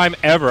first time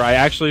ever, I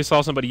actually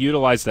saw somebody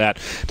utilize that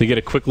to get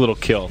a quick little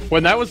kill.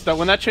 When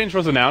that change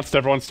was announced,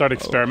 everyone started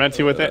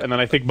experimenting with it, and then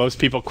I think most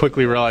people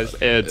quickly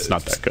realized it's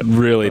not that good.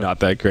 Really not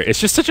that great. It's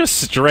just such a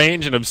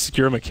strange and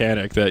obscure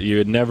mechanic that you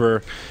would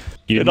never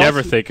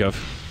think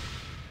of.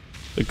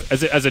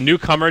 As a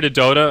newcomer to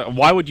Dota,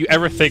 why would you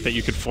ever think that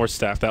you could force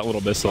staff that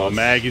little missile? Oh,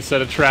 Maggie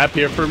set a trap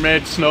here for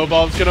Mitch.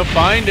 Snowball's going to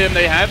find him.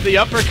 They have the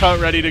uppercut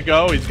ready to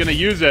go. He's going to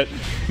use it.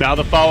 Now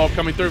the follow-up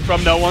coming through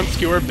from no one.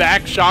 Skewer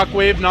back.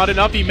 Shockwave, not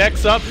enough. He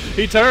mechs up.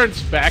 He turns.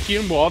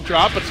 Vacuum, wall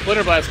drop, but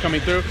Splinter Blast coming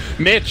through.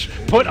 Mitch,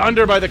 put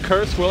under by the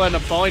curse, will end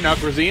up falling. Now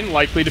Grazine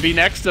likely to be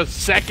next. A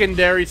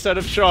secondary set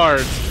of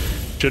shards.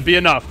 Should be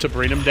enough to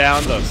bring him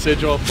down. The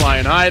Sigil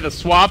flying high. The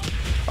swap.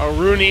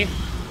 Rooney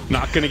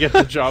not going to get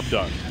the job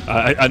done.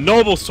 A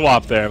noble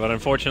swap there, but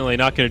unfortunately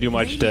not going to do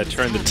much to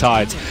turn the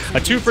tides. A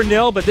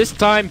 2-for-0, but this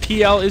time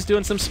PL is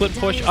doing some split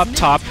push up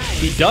top.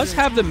 He does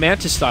have the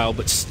Manta style,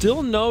 but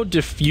still no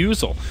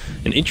Diffusal.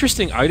 An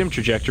interesting item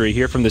trajectory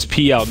here from this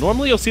PL.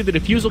 Normally you'll see the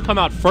Diffusal come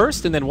out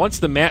first, and then once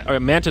the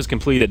Manta is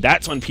completed,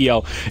 that's when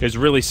PL is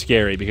really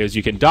scary, because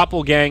you can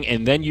doppelgang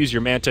and then use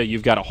your Manta.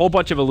 You've got a whole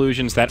bunch of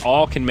illusions that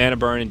all can mana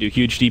burn and do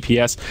huge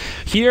DPS.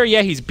 Here,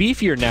 yeah, he's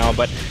beefier now,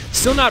 but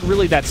still not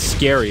really that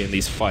scary in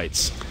these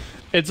fights.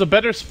 It's a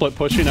better split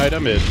pushing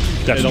item. It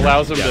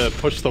allows him to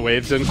push the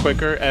waves in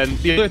quicker. And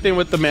the other thing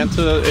with the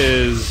Manta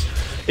is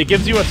it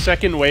gives you a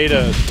second way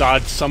to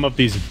dodge some of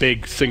these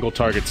big single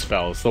target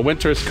spells. The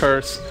Winter's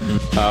Curse,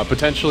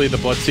 potentially the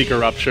Bloodseeker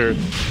Rupture.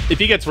 If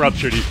he gets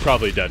ruptured, he's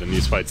probably dead in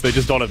these fights. They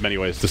just don't have many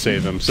ways to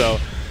save him. So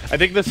I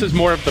think this is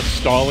more of the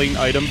stalling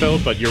item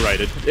build, but you're right.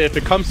 If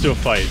it comes to a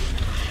fight,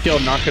 he'll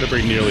not going to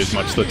bring nearly as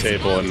much to the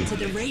table. And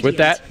with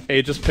that,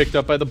 Aegis picked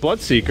up by the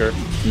Bloodseeker.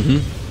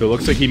 It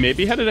looks like he may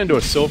be headed into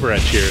a Silver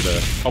Edge here to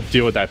help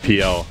deal with that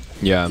PL.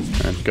 Yeah.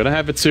 And gonna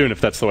have it soon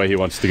if that's the way he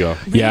wants to go.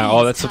 Yeah,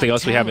 oh, that's something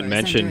else we haven't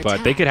mentioned,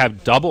 but they could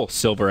have double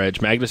Silver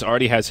Edge. Magnus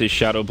already has his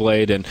Shadow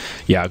Blade, and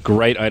yeah,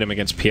 great item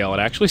against PL.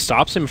 It actually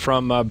stops him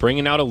from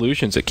bringing out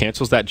illusions. It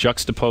cancels that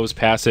Juxtapose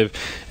passive,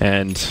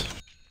 and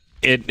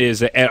it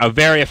is a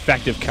very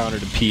effective counter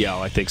to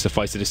PL, I think,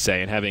 suffice it to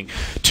say. And having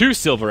two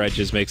Silver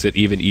Edges makes it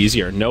even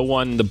easier. No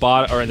one in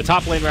the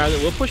top lane rather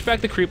will push back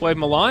the creep wave.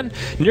 Milan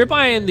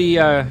nearby in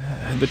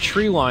the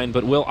tree line,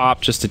 but will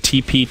opt just to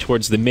TP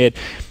towards the mid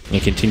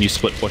and continue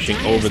split pushing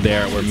over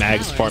there where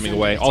Mag's farming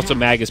away. Also,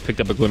 Mag has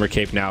picked up a Glimmer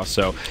Cape now,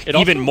 so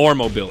even more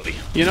mobility.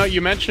 You know, you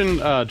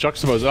mentioned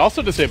Juxtapose. It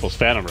also disables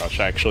Phantom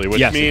Rush, actually,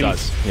 which means it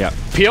does. Yeah.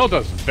 PL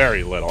does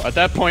very little. At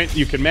that point,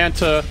 you can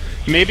Manta.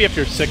 Maybe if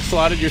you're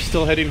 6-slotted, you're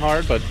still hitting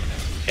hard, but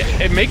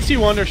it makes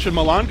you wonder, should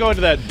Milan go into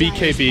that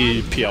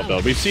BKB PL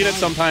build? We've seen it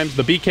sometimes,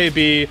 the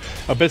BKB,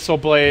 Abyssal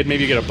Blade,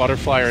 maybe you get a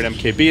Butterfly or an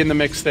MKB in the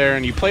mix there,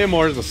 and you play him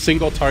more as a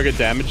single target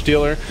damage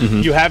dealer.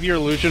 You have your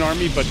Illusion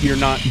army, but you're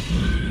not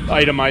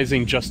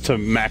itemizing just to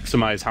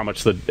maximize how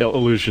much the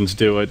illusions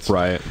do. It's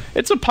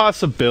a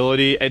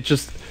possibility. It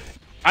just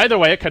either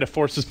way, it kind of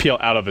forces PL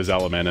out of his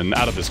element and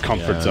out of his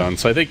comfort zone.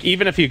 So I think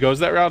even if he goes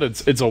that route,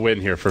 it's a win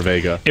here for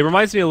Vega. It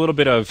reminds me a little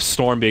bit of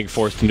Storm being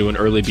forced into an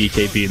early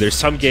BKB. There's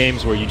some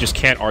games where you just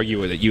can't argue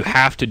with it. You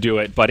have to do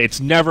it, but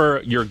it's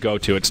never your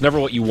go-to. It's never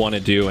what you want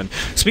to do. And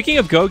speaking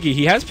of Gogi,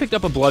 he has picked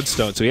up a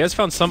Bloodstone, so he has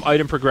found some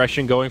item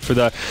progression going for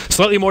the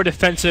slightly more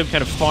defensive,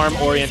 kind of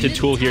farm-oriented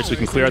tool here so we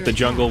can clear out the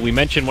jungle. We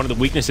mentioned one of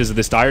the weaknesses of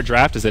this dire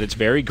draft is that it's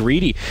very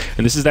greedy,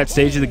 and this is that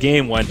stage of the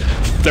game when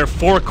their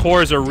 4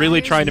 cores are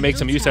really trying to make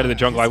some use out of the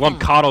jungle. I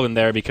lump Coddle in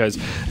there because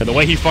the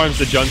way he farms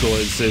the jungle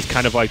is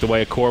kind of like the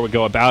way a core would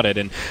go about it.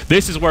 And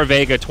this is where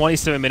Vega,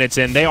 27 minutes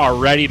in, they are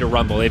ready to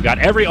rumble. They've got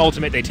every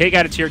ultimate. They take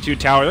out a tier 2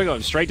 tower. They're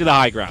going straight to the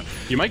high ground.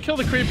 You might kill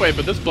the creep wave,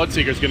 but this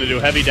Bloodseeker is going to do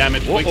heavy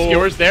damage. Blink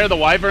Skewers there. The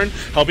Wyvern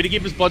helping to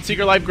keep his Bloodseeker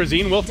alive.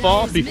 Grazine will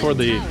fall before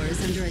the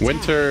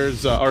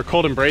Winter's or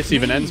Cold Embrace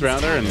even ends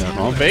rather. And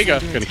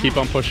Vega going to keep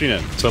on pushing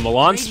it. So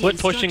Milan split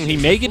pushing. He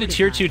may get a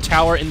tier 2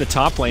 tower in the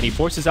top lane. He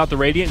forces out the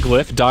Radiant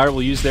Glyph. Dire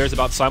will use theirs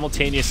about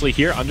simultaneously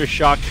here.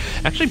 Undershock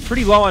actually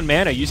pretty low on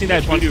mana, using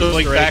that one to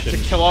blink back to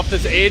kill off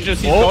this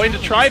Aegis. He's going to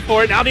try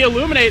for it. Now the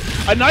Illuminate,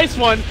 a nice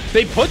one.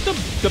 They put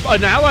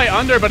an ally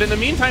under, but in the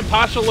meantime,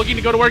 Pasha looking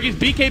to go to work. He's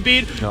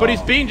BKB'd, but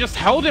he's being just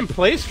held in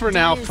place for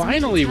now.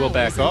 Finally, will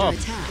back off.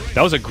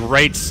 That was a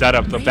great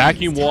setup. The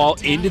vacuum wall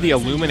into the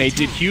Illuminate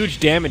did huge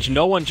damage.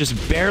 No one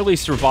just barely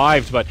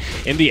survived, but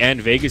in the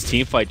end, Vega's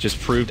teamfight just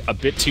proved a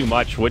bit too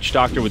much. Witch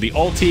Doctor with the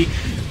ulti,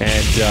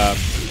 and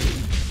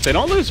they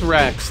don't lose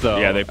Rex, though.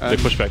 Yeah, they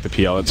push back the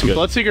PL. That's good.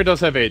 Bloodseeker does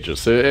have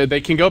Aegis. They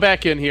can go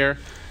back in here.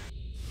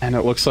 And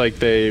it looks like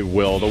they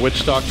will. The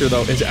Witch Doctor,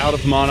 though, is out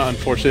of mana,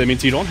 unfortunately. That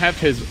means you don't have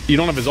his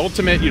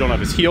ultimate, you don't have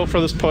his heal for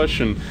this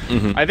push, and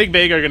I think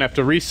Vega are going to have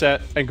to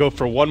reset and go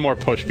for one more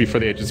push before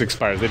the Aegis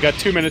expires. They've got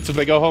 2 minutes. If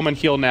they go home and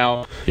heal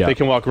now, they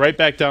can walk right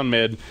back down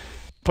mid,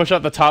 push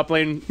out the top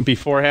lane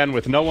beforehand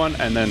with no one,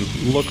 and then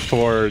look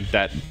for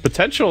that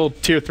potential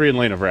tier 3 in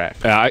lane of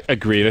rack. I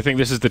agree. I think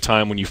this is the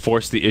time when you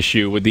force the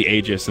issue with the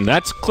Aegis, and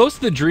that's close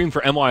to the dream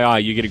for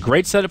mYi. You get a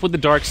great setup with the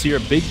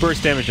Darkseer, big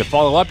burst damage to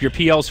follow up, your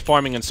PL's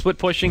farming and split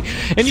pushing,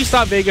 and you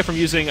stop Vega from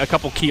using a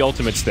couple key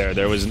ultimates there.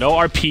 There was no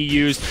RP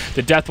used,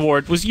 the Death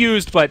Ward was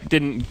used, but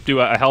didn't do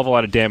a hell of a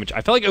lot of damage.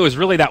 I felt like it was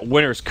really that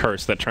winner's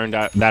curse that turned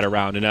that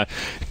around, and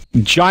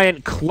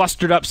giant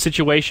clustered up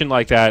situation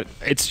like that,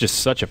 it's just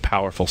such a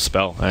powerful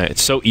spell.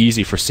 It's so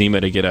easy for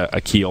Seema to get a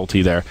key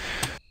ulti there.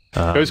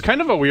 It was kind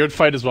of a weird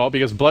fight as well,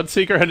 because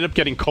Bloodseeker ended up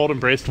getting cold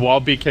embraced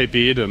while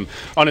BKB'd, and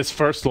on his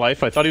first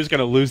life, I thought he was going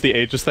to lose the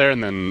Aegis there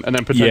and then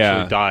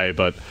potentially die,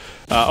 but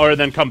or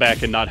then come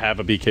back and not have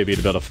a BKB to be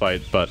able to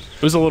fight, but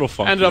it was a little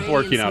fun. Ended up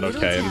working out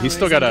okay, and he's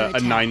still got a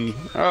 9...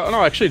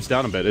 no, actually it's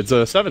down a bit. It's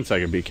a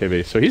 7-second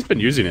BKB, so he's been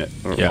using it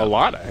a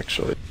lot,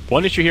 actually.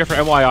 One issue here for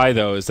mYi,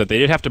 though, is that they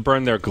did have to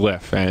burn their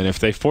glyph, and if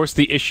they force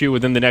the issue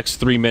within the next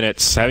 3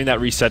 minutes, having that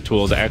reset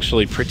tool is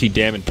actually pretty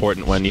damn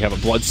important when you have a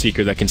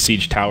Bloodseeker that can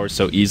siege towers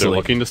so easily. They're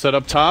looking to set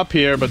up top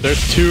here, but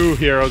there's 2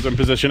 heroes in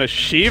position. A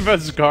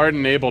Shiva's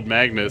Guard-enabled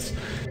Magnus,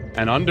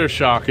 and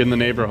Undershock in the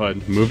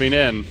neighborhood, moving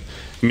in.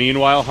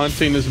 Meanwhile,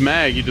 hunting his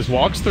mag. He just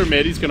walks through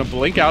mid. He's going to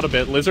blink out a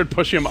bit. Lizard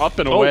pushing him up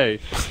and away.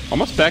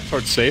 Almost back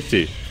towards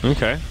safety.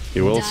 Okay. He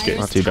will escape.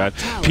 Not too bad.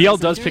 PL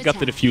does pick up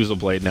the Diffusal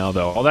Blade now,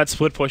 though. All that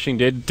split pushing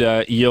did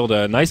yield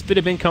a nice bit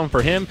of income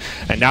for him,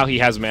 and now he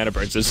has mana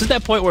burn. So this is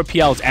that point where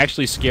PL is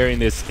actually scaring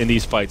this in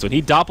these fights. When he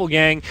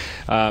doppelgang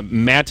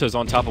Manta's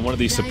on top of one of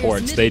these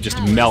supports, they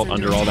just melt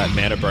under all that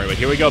mana burn. But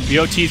here we go.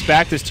 BOT's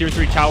back. This tier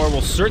 3 tower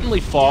will certainly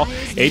fall.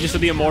 Aegis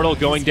of the Immortal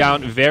going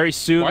down very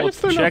soon. Why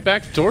is there no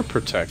backdoor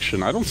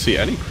protection? I don't see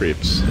any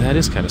creeps. That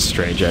is kind of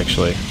strange,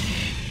 actually.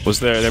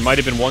 There might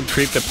have been one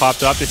creep that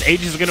popped up. This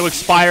Aegis is going to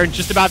expire in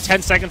just about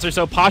 10 seconds or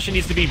so. Pasha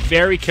needs to be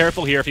very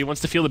careful here if he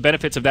wants to feel the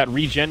benefits of that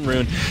regen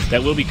rune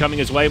that will be coming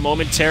his way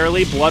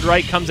momentarily.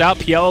 Bloodright comes out.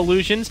 PL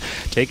Illusions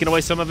taking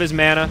away some of his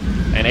mana,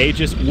 and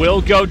Aegis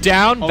will go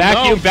down.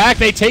 Vacuum back.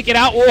 They take it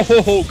out.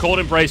 Oh, Cold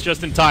Embrace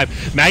just in time.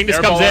 Magnus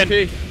comes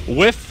in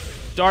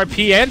with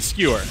RP and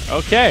Skewer.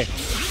 Okay.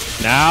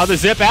 Now the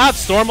zip out.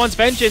 Storm wants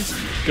vengeance.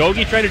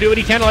 Gogi trying to do what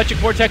he can. Electric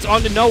Vortex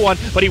onto no one,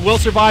 but he will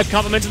survive.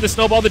 Compliments of the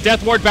Snowball. The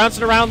Death Ward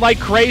bouncing around like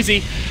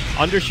crazy.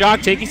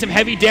 Undershock taking some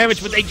heavy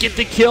damage, but they get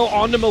the kill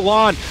onto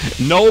Milan.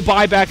 No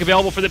buyback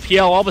available for the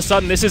PL. All of a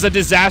sudden, this is a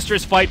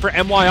disastrous fight for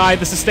mYi.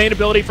 The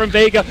sustainability from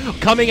Vega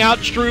coming out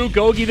true.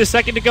 Gogi the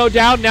second to go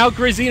down. Now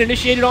Grazine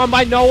initiated on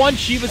by no one.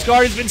 Shiva's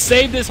Guard has been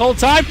saved this whole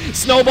time.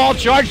 Snowball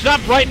charged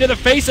up right into the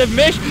face of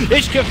Mish.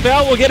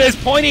 Ishkafel will get his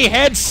pointy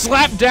head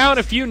slapped down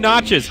a few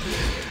notches.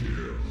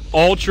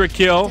 Ultra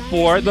kill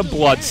for the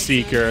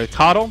Bloodseeker.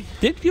 Coddle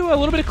did do a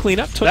little bit of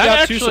cleanup, took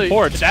out 2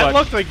 supports. That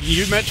looked like,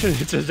 you mentioned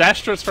it's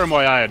disastrous for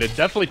mYi, and it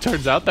definitely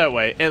turns out that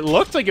way. It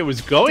looked like it was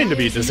going to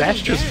be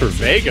disastrous for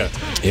Vega.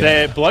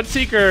 The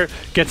Bloodseeker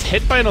gets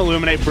hit by an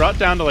Illuminate, brought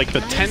down to like the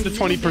 10 to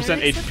 20%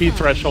 HP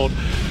threshold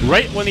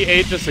right when the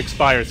Aegis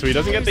expires, so he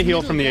doesn't get the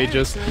heal from the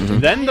Aegis.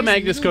 Then the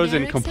Magnus goes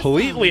in,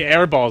 completely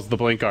airballs the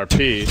Blink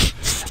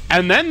RP.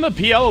 And then the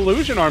PL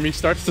Illusion army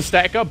starts to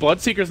stack up.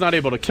 Bloodseeker's not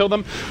able to kill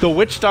them. The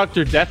Witch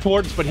Doctor Death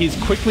Wards, but he's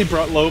quickly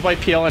brought low by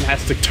PL and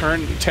has to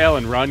turn tail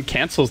and run,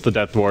 cancels the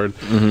Death Ward.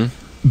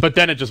 But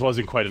then it just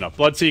wasn't quite enough.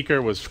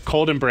 Bloodseeker was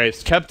cold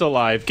embraced, kept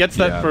alive, gets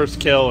that first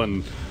kill,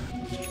 and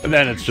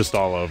then it's just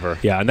all over.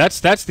 Yeah, and that's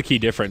the key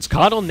difference.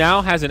 Coddle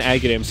now has an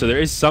Aghanim, so there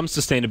is some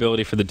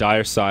sustainability for the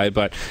Dire side,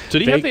 but...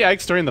 Did he have the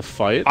Ags during the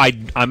fight?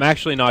 I'm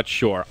actually not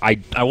sure. I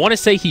want to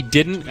say he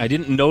didn't. I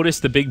didn't notice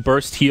the big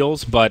burst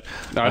heals, but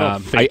I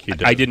don't think he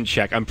did. I didn't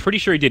check. I'm pretty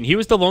sure he didn't. He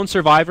was the lone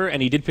survivor,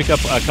 and he did pick up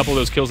a couple of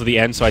those kills at the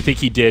end, so I think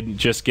he did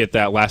just get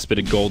that last bit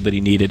of gold that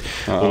he needed.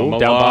 Down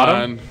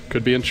bottom.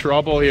 Could be in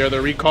trouble here.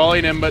 They're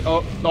recalling him, but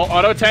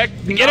auto attack.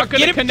 Get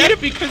him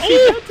because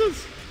he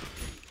does.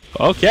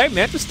 Okay,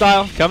 Manta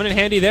style coming in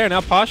handy there. Now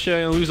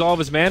Pasha lose all of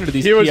his mana to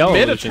these PL He was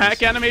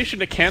mid-attack animation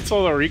to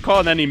cancel a recall,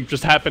 and then he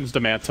just happens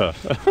to Manta.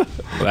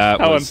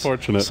 How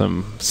unfortunate.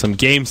 Some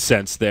game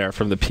sense there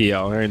from the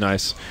PL. Very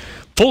nice.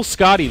 Full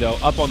Scotty, though,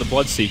 up on the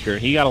Bloodseeker.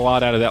 He got a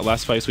lot out of that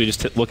last fight, so we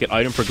just look at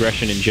item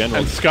progression in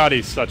general. And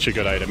Scotty's such a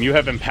good item. You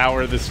have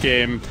Empower this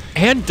game.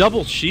 And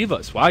double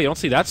Shivas. Wow, you don't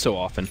see that so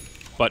often.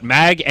 But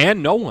Mag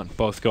and no one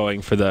both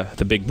going for the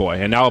big boy.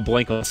 And now a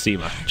blink on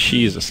Seema.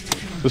 Jesus.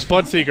 This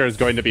Bloodseeker is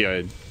going to be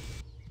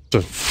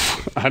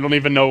I don't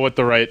even know what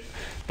the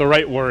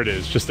right word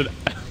is. Just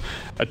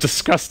a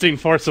disgusting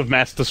force of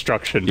mass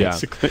destruction,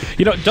 basically.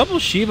 You know, double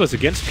Shivas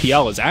against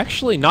PL is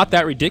actually not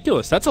that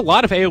ridiculous. That's a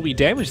lot of AoE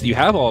damage that you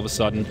have all of a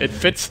sudden. It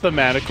fits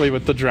thematically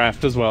with the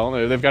draft as well.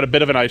 They've got a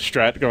bit of an ice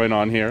strat going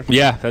on here.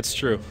 Yeah, that's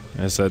true.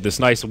 There's this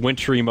nice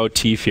wintry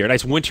motif here.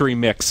 Nice wintry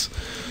mix.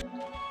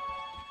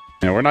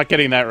 Yeah, we're not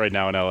getting that right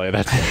now in LA.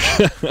 That's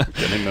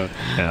getting the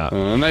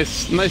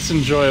nice,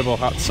 enjoyable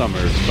hot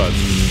summers. But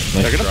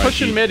they're gonna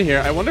push in mid here.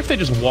 I wonder if they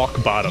just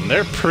walk bottom.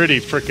 They're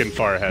pretty freaking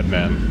far ahead,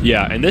 man.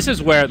 Yeah, and this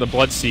is where the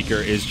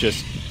Bloodseeker is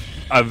just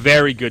a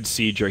very good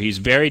sieger. He's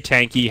very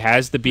tanky,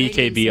 has the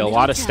BKB, a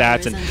lot of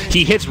stats, and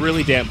he hits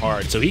really damn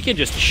hard. So he can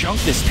just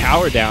chunk this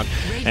tower down.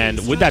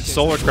 And with that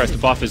Solar Crest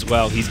buff as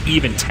well, he's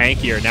even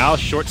tankier. Now a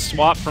short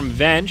swap from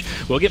Venge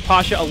will get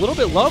Pasha a little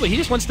bit low, but he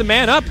just wants to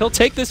man up. He'll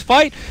take this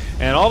fight,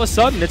 and all of a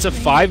sudden it's a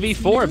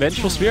 5v4.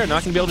 Vengeful Spirit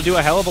not going to be able to do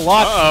a hell of a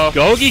lot.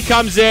 Gogi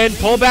comes in,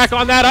 pull back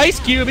on that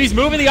Ice Cube. He's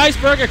moving the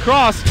iceberg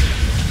across.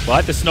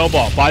 But the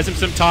snowball buys him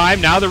some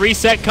time. Now the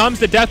reset comes.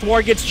 The Death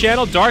Ward gets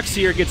channeled.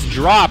 Darkseer gets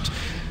dropped.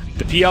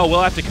 The PL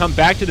will have to come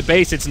back to the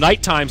base. It's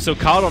nighttime, so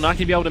Cottle not going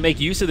to be able to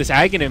make use of this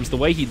Aghanims the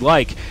way he'd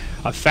like.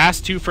 A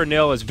fast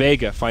 2-0 as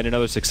Vega find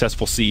another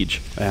successful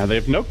siege. Yeah, they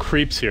have no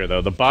creeps here,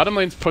 though. The bottom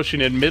lane's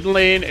pushing in. Mid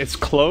lane, it's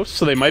close,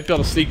 so they might be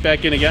able to sneak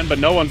back in again, but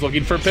no one's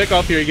looking for a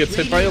pickoff here. He gets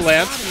hit by a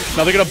lance.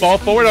 Now they're going to ball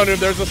forward on him.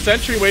 There's a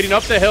sentry waiting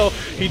up the hill.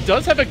 He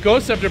does have a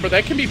Ghost Scepter, but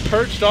that can be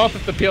purged off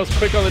if the PL's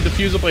quick on the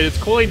Diffusal Blade. It's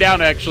cooling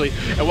down, actually.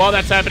 And while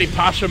that's happening,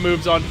 Pasha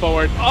moves on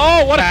forward.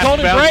 Oh, what a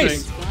cold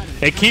embrace!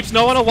 It keeps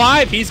no one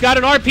alive. He's got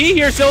an RP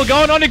here, still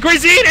going on to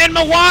Grizine, and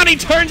mYi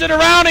turns it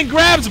around and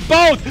grabs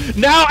both.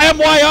 Now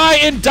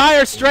mYi in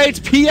dire straits.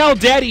 PL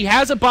dead. He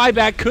has a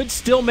buyback, could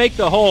still make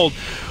the hold.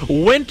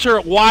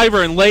 Winter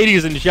Wyvern,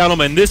 ladies and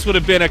gentlemen, this would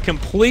have been a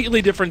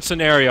completely different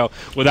scenario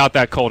without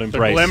that cold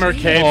embrace. The Glimmer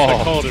Cape,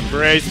 the cold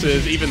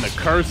embraces, even the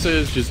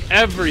curses, just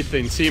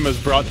everything Seema's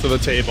brought to the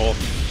table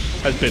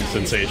has been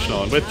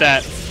sensational. And with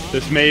that,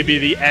 this may be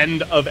the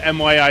end of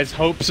mYi's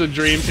hopes and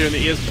dreams here in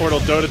the Esportal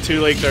Dota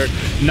 2 League. They're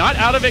not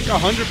out of it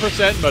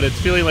 100%, but it's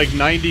feeling like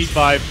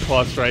 95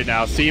 plus right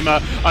now.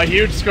 Seema, a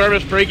huge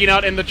skirmish breaking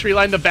out in the tree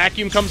line. The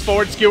vacuum comes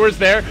forward, skewers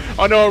there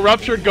onto a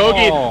ruptured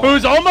Gogi,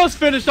 who's almost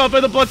finished off by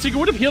the Bloodseeker.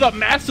 Would have healed up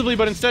massively,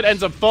 but instead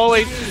ends up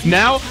falling.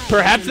 Now,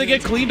 perhaps they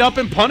get cleaned up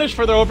and punished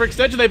for their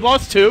overextension. They've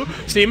lost 2.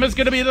 Seema's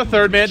going to be the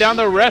 3rd man down.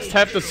 The rest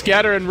have to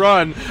scatter and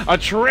run. A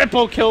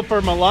triple kill for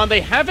Milan.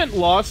 They haven't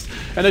lost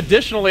an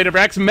additional lane of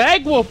racks.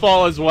 Mag will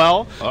fall as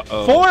well.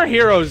 4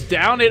 heroes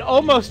down. It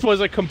almost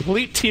was a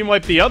complete team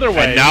wipe the other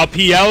way. And now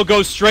PL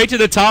goes straight to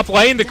the top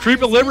lane. The Creep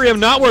Equilibrium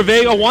not where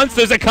Vega wants.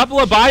 There's a couple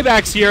of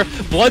buybacks here.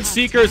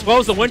 Bloodseeker as well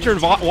as the Winter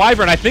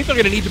Wyvern. I think they're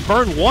going to need to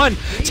burn one.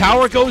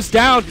 Tower goes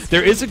down.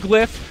 There is a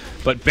glyph.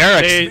 But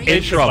Barracks they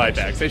should buy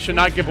back. They should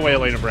not give away a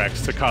lane of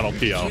Rex to Coddle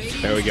PL.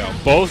 There we go.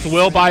 Both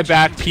will buy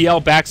back. PL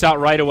backs out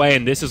right away,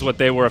 and this is what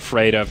they were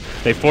afraid of.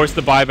 They forced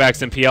the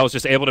buybacks, and PL is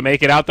just able to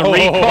make it out the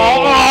recall.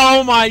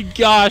 Oh my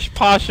gosh,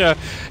 Pasha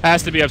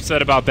has to be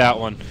upset about that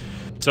one.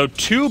 So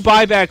 2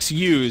 buybacks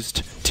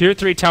used. Tier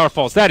 3 tower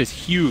falls. That is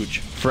huge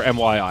for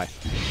mYi.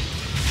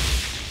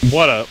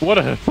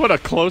 What a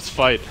close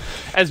fight.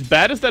 As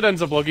bad as that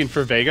ends up looking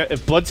for Vega,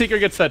 if Bloodseeker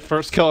gets that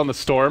first kill on the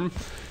Storm,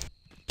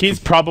 he's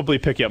probably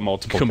picking up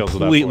multiple kills at that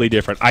point. Completely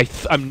different.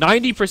 I'm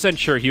 90%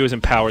 sure he was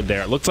empowered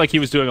there. It looks like he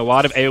was doing a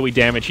lot of AoE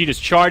damage. He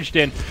just charged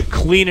in,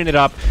 cleaning it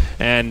up,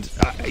 and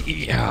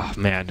yeah,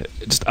 man,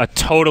 just a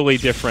totally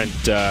different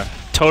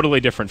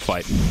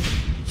fight.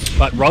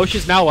 But Roche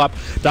is now up.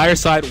 Dire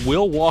Side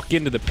will walk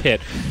into the pit,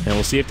 and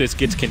we'll see if this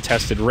gets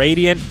contested.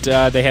 Radiant,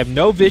 they have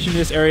no vision in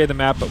this area of the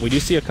map, but we do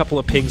see a couple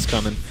of pings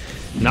coming.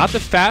 Not the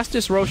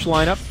fastest Roche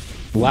lineup,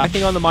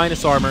 lacking on the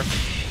minus armor.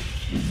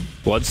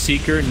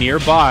 Bloodseeker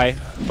nearby,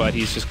 but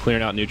he's just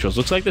clearing out neutrals.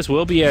 Looks like this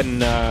will be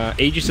an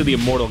Aegis of the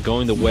Immortal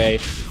going the way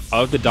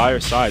of the Dire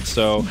Side.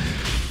 So,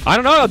 I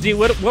don't know, LD,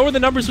 what were the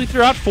numbers we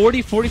threw out?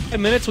 40, 45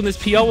 minutes when this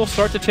PL will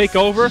start to take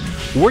over?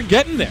 We're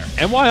getting there.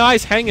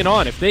 mYi's hanging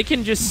on. If they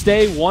can just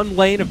stay one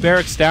lane of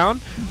Barracks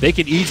down, they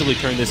can easily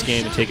turn this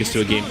game and take us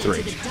to a game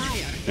 3.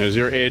 There's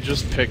your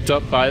Aegis picked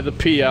up by the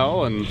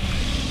PL, and,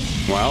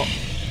 well,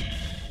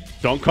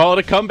 don't call it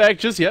a comeback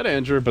just yet,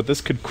 Andrew, but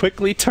this could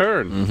quickly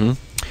turn.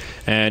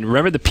 And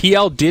remember, the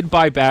PL did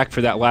buy back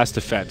for that last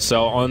defense.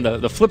 So on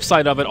the flip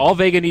side of it, all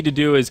Vega need to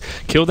do is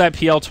kill that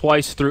PL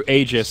twice through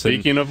Aegis.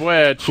 Speaking of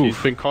which,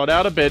 he's been called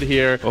out a bit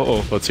here.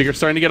 Bloodseeker's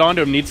starting to get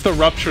onto him. Needs the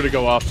Rupture to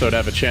go off, though, to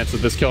have a chance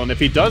at this kill. And if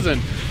he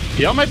doesn't,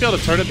 PL might be able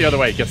to turn it the other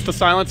way. Gets the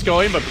silence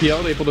going, but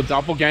PL able to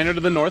doppelganger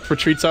to the north,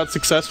 retreats out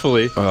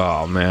successfully.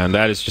 Oh, man,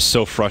 that is just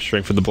so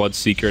frustrating for the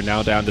Bloodseeker.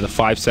 Now down to the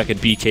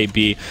 5-second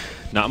BKB.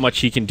 Not much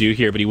he can do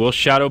here, but he will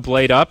Shadow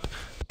Blade up.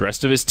 The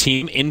rest of his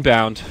team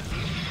inbound.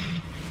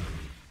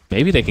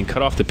 Maybe they can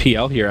cut off the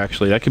PL here,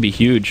 actually. That could be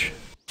huge.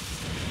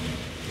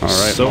 All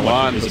right, so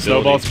on. The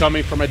snowball's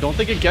coming from... I don't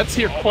think it gets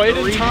here quite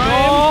in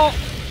time.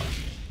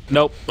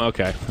 Nope.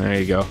 Okay, there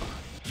you go.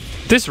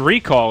 This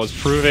recall is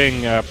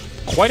proving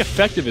quite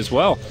effective as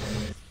well.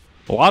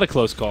 A lot of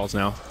close calls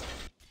now.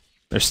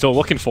 They're still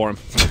looking for him.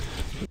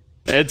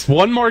 It's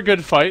one more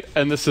good fight,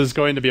 and this is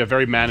going to be a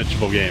very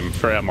manageable game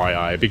for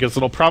mYi, because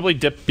it'll probably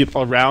dip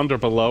around or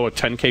below a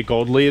 10k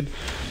gold lead.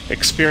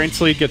 Experience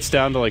lead gets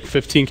down to like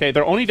 15k.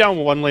 They're only down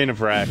one lane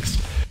of racks,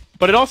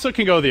 But it also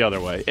can go the other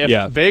way.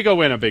 If Vega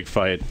win a big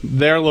fight,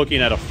 they're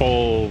looking at a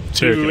full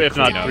 2, if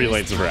not 3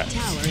 lanes of rest.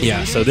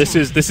 Yeah, so this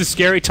is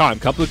scary time.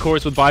 Couple of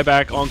cores with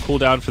buyback on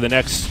cooldown for the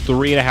next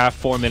 3.5,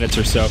 4 minutes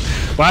or so.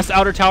 Last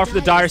outer tower for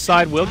the Dire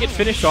side will get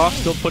finished off,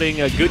 still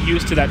putting a good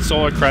use to that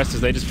solar crest as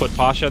they just put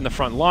Pasha in the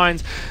front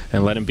lines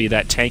and let him be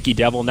that tanky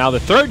devil. Now the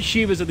third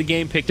Shivas of the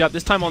game picked up,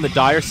 this time on the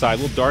Dire side.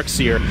 Little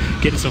Darkseer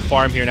getting some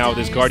farm here now with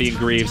his Guardian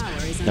Greaves,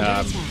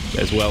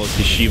 as well as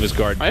his Shiva's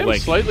Guard. I am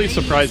slightly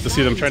surprised to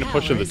see them trying to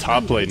push in the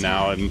top lane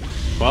now, and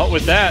well,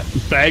 with that,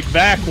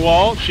 back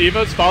wall,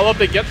 Shivas follow up,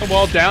 they get the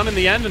wall down in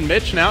the end, and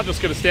Mitch now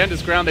just going to stand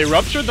his ground. They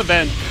ruptured the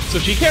vent, so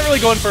she can't really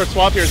go in for a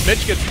swap here as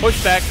Mitch gets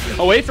pushed back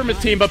away from his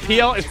team, but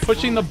PL is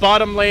pushing the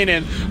bottom lane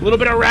in. A little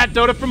bit of rat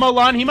Dota from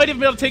Milan. He might even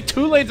be able to take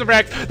 2 lanes of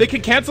racks. They can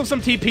cancel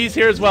some TPs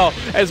here as well,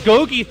 as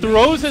Gogi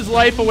throws his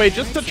life away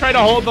just to try to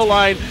hold the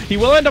line. He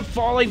will end up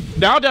falling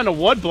now down to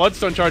 1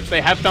 Bloodstone charge.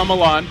 They have found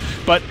Milan,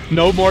 but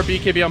no more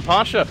BKB on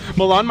Pasha.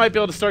 Milan might be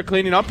able to start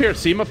cleaning up here.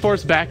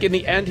 Semaphor's back in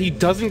the end. He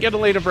doesn't get a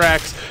lane of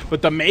racks,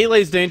 but the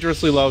melee's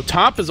dangerously low.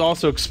 Top is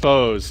also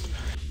exposed.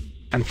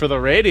 And for the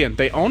Radiant,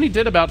 they only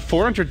did about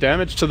 400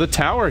 damage to the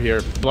tower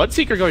here.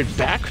 Bloodseeker going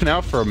back now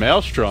for a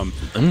Maelstrom.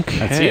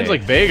 Okay. It seems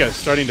like Vega is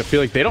starting to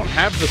feel like they don't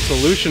have the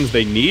solutions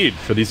they need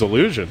for these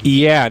illusions.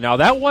 Yeah, now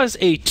that was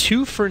a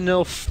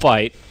 2-for-0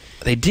 fight.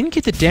 They didn't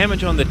get the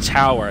damage on the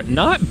tower.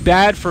 Not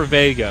bad for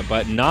Vega,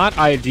 but not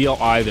ideal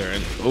either.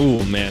 And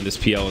oh man, this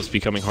PL is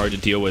becoming hard to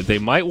deal with. They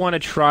might want to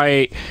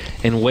try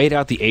and wait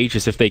out the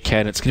Aegis if they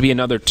can. It's going to be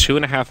another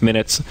 2.5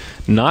 minutes.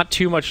 Not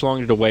too much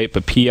longer to wait,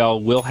 but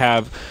PL will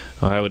have,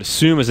 I would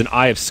assume, as an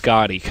Eye of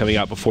Scotty coming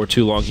out before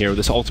too long here with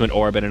this Ultimate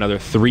Orb and another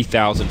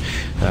 3,000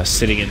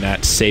 sitting in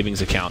that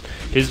savings account.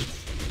 His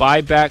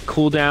buyback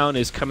cooldown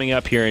is coming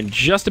up here in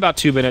just about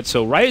 2 minutes,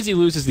 so right as he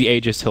loses the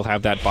Aegis, he'll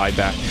have that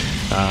buyback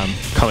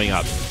coming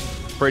up.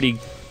 Pretty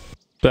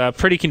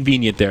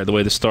convenient there, the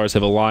way the stars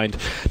have aligned.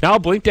 Now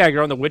Blink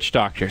Dagger on the Witch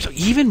Doctor, so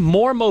even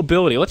more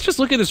mobility. Let's just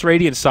look at this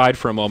Radiant side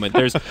for a moment.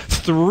 There's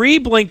 3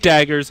 Blink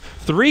Daggers,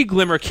 3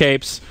 Glimmer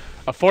Capes,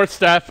 a 4th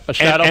Staff, a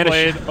Shadow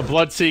Blade, a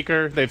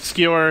Bloodseeker, they've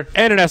Skewer.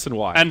 And an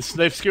S&Y. And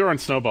they've Skewer and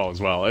Snowball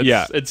as well.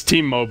 It's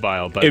team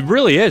mobile. But it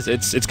really is.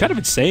 It's kind of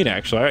insane,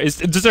 actually.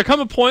 Does there come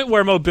a point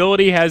where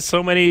mobility has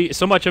so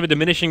much of a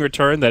diminishing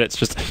return that it's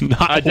just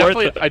not worth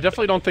it? I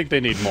definitely don't think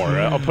they need more.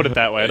 I'll put it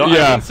that way. I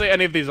wouldn't say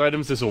any of these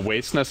items is a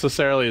waste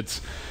necessarily.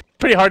 It's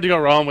pretty hard to go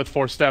wrong with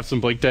 4 Staffs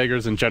and Blink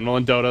Daggers in general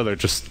in Dota. They're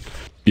just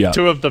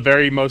 2 of the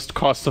very most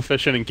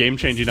cost-efficient and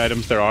game-changing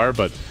items there are,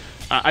 but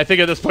I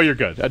think at this point you're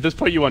good. At this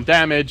point you want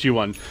damage, you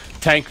want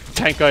tank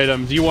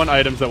items, you want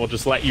items that will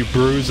just let you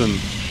bruise and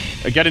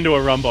get into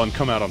a rumble and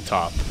come out on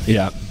top.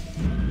 Yeah.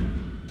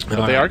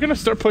 But they are going to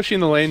start pushing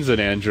the lanes in,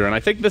 Andrew, and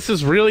I think this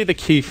is really the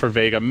key for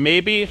Vega.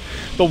 Maybe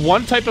the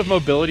one type of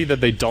mobility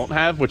that they don't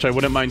have, which I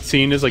wouldn't mind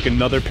seeing, is like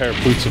another pair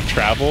of boots of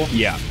travel.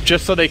 Yeah.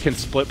 Just so they can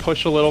split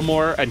push a little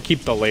more and keep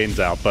the lanes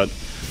out, but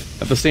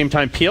at the same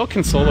time, PL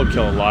can solo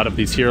kill a lot of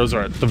these heroes,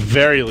 or at the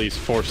very least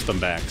force them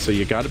back, so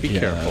you gotta be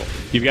careful.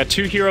 You've got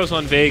 2 heroes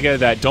on Vega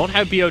that don't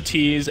have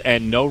BOTs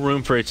and no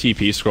room for a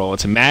TP scroll.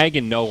 It's Mag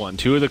and No One,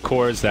 2 of the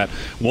cores that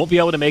won't be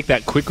able to make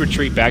that quick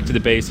retreat back to the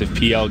base if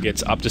PL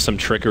gets up to some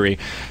trickery.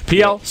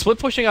 PL split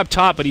pushing up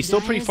top, but he's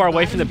still pretty far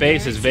away from the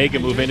base as Vega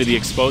move into the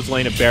exposed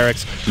lane of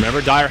Barracks.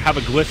 Remember, Dire have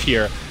a glyph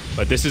here,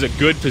 but this is a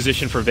good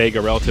position for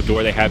Vega relative to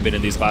where they have been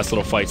in these last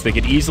little fights. They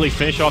could easily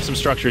finish off some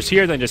structures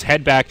here, then just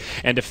head back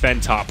and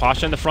defend top.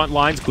 Pasha in the front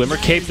lines, Glimmer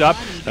caped up.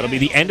 That'll be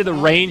the end of the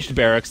ranged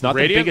Barracks, not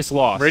Radiant, the biggest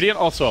loss. Radiant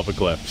also have a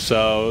glyph,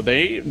 so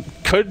they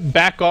could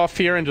back off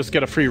here and just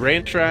get a free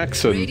range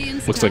tracks. And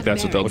looks like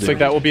that's what they'll do. Looks like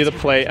that will be the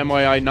play.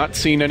 mYi not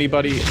seeing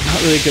anybody.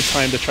 Not really a good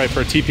time to try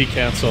for a TP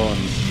cancel.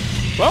 And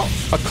well,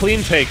 a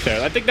clean take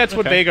there. I think that's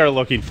what Vega are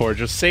looking for.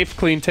 Just safe,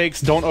 clean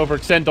takes. Don't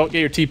overextend. Don't get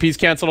your TPs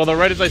canceled. Although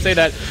right as I say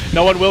that,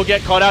 no one will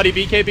get caught out. He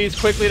BKBs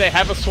quickly. They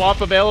have a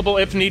swap available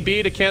if need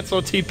be to cancel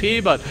a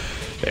TP, but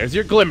there's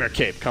your Glimmer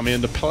Cape coming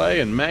into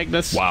play, and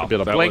Magnus will be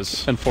able to blink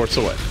and force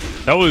away.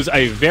 That was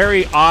a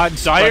very odd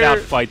spread-out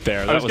fight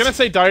there. I was going to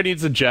say Dire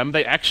needs a gem.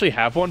 They actually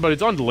have one, but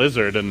it's on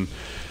Lizard, and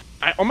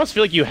I almost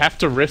feel like you have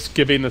to risk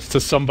giving this to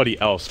somebody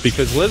else,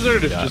 because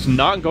Lizard is just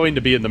not going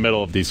to be in the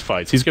middle of these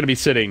fights. He's going to be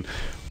sitting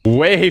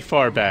way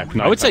far back.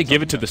 I would say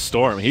give it to the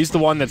Storm. He's the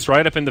one that's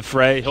right up in the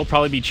fray. He'll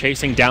probably be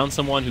chasing down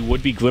someone who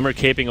would be Glimmer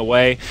caping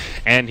away,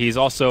 and he's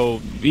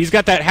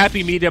got that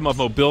happy medium of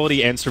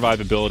mobility and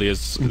survivability.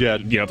 As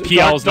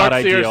PL's not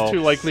ideal. Darkseer's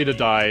too likely to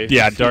die.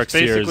 Yeah, Darkseer's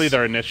basically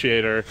their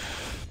initiator.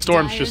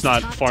 Storm's just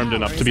not farmed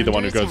enough to be the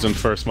one who goes in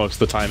first most of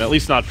the time, at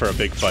least not for a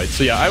big fight.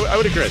 So yeah, I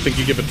would agree. I think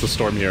you give it to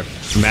Storm here.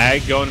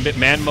 Mag going a bit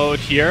man mode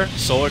here.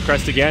 Solar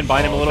Crest again,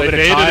 buying him a little bit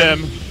of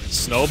time.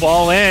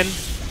 Snowball in.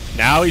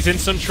 Now he's in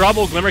some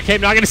trouble. Glimmer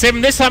Cape not going to save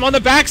him this time on the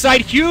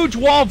backside. Huge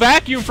wall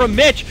vacuum from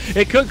Mitch.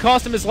 It could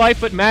cost him his life,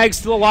 but Mag's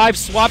still alive.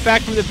 Swap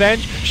back from the bench.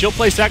 She'll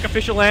play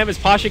Sacrificial Lamb as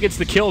Pasha gets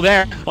the kill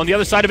there. On the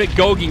other side of it,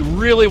 Gogi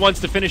really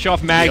wants to finish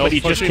off Mag, but he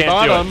just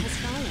can't do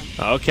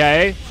it.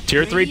 Okay.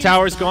 Tier 3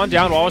 tower's gone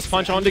down. Wallace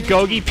punch onto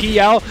Gogi.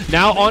 PL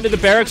now onto the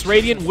barracks.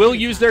 Radiant will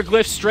use their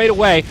glyphs straight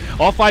away.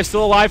 All 5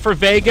 still alive for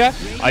Vega.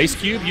 Ice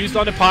Cube used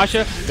onto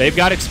Pasha. They've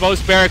got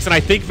exposed barracks, and I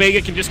think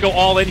Vega can just go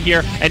all in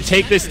here and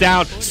take this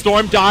down.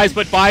 Storm dies,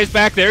 but buys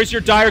back. There's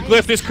your dire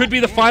glyph. This could be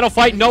the final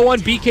fight. No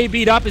one. BK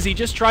beat up as he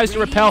just tries to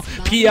repel.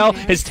 PL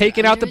has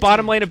taken out the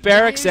bottom lane of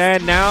barracks,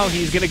 and now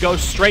he's going to go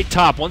straight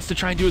top. Wants to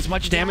try and do as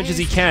much damage as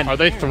he can. Are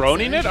they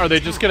throning it? Are they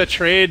just going to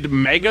trade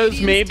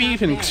megas maybe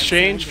in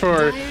exchange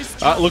for...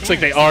 looks like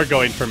they are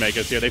going for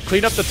megas here. They've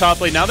cleaned up the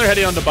top lane. Now they're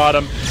heading on the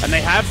bottom, and they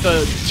have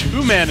the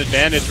 2-man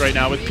advantage right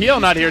now. With PL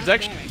not here, it's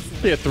actually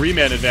a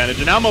 3-man advantage,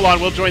 and now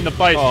Milan will join the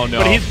fight. Oh, no.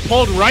 But he's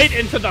pulled right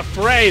into the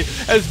fray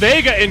as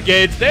Vega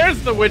engaged.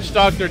 There's the Witch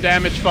Doctor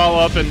damage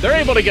follow-up, and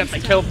they're able to get the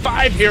kill.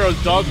 5 heroes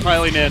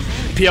dogpiling in.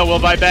 PL will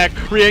buy back,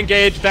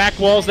 re-engage, back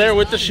walls there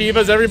with the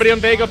Shivas. Everybody on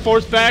Vega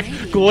forced back,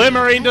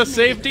 glimmering to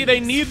safety. They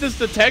need this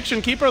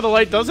detection. Keeper of the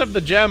Light does have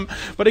the gem,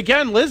 but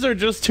again, Lizard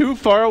just too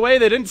far away.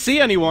 They didn't see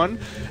anyone,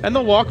 and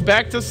the walk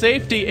back to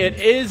safety. It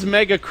is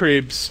Mega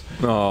Creeps.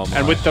 Oh, my.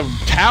 And with the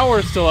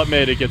tower still up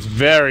mid, it gets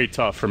very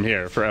tough from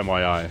here for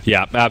mYi.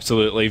 Yeah,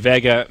 absolutely.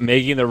 Vega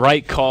making the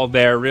right call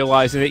there,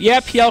 realizing that, yeah,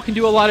 PL can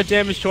do a lot of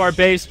damage to our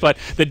base, but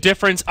the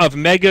difference of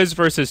megas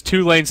versus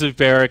 2 lanes of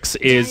barracks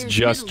is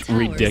just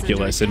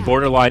ridiculous and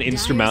borderline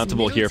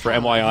insurmountable here for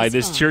mYi.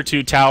 This tier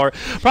 2 tower,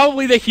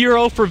 probably the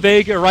hero for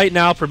Vega right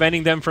now,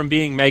 preventing them from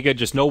being mega.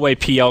 Just no way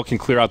PL can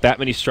clear out that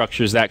many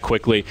structures that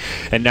quickly.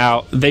 And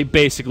now they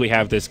basically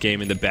have this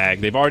game in the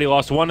bag. They've already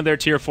lost one of their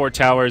tier 4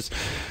 towers.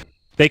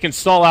 They can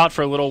stall out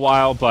for a little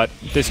while, but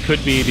this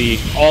could be the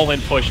all-in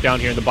push down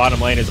here in the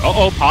bottom lane.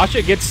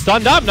 Pasha gets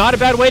stunned up. Not a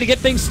bad way to get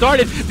things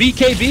started.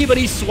 BKB, but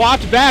he's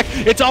swapped back.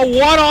 It's a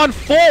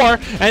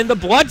 1-on-4, and the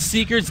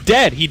Bloodseeker's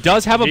dead. He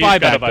does have a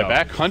buyback, though.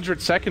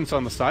 100 seconds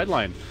on the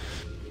sideline.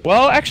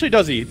 Well, actually,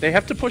 does he? They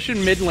have to push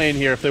in mid lane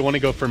here if they want to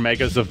go for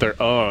megas of their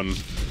own.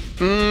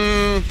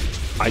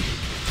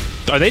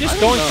 Are they just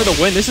going for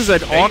the win? This is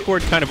an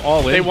awkward kind of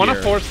all-in. They want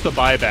to force the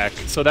buyback,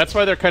 so that's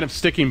why they're kind of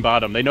sticking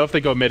bottom. They know if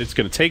they go mid, it's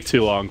going to take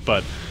too long,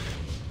 but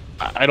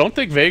I don't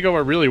think Vega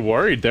are really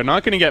worried. They're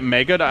not going to get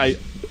mega.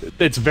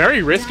 It's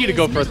very risky to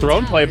go for a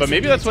throne play, but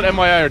maybe that's what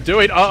mYi are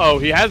doing. Uh-oh,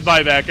 he has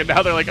buyback, and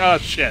now they're like, oh,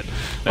 shit.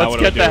 Let's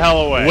get the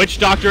hell away. Witch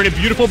Doctor in a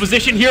beautiful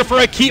position here for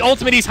a key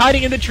ultimate. He's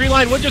hiding in the tree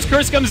line. Witch's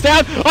Curse comes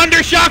down.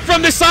 Undershock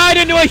from the side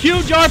into a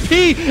huge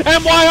RP.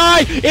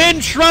 mYi in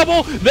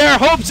trouble. Their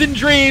hopes and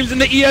dreams in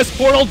the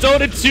Esportal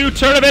Dota 2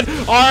 tournament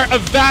are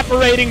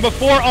evaporating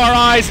before our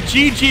eyes.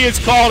 GG is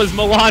called as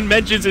Milan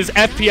mentions his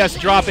FPS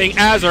dropping,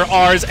 as are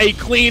ours. A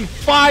clean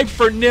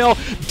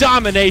 5-0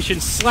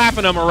 domination,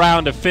 slapping them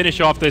around to finish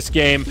off this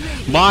game.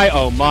 My,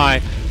 oh my.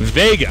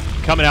 Vega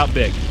coming out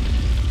big.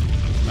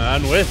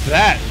 And with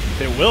that,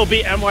 it will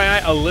be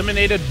mYi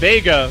eliminated.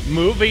 Vega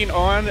moving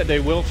on. They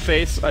will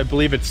face, I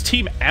believe it's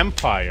Team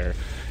Empire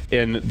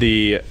in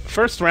the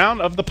first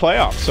round of the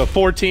playoffs. So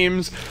 4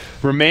 teams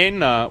remain,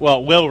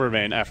 will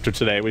remain after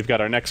today. We've got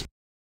our next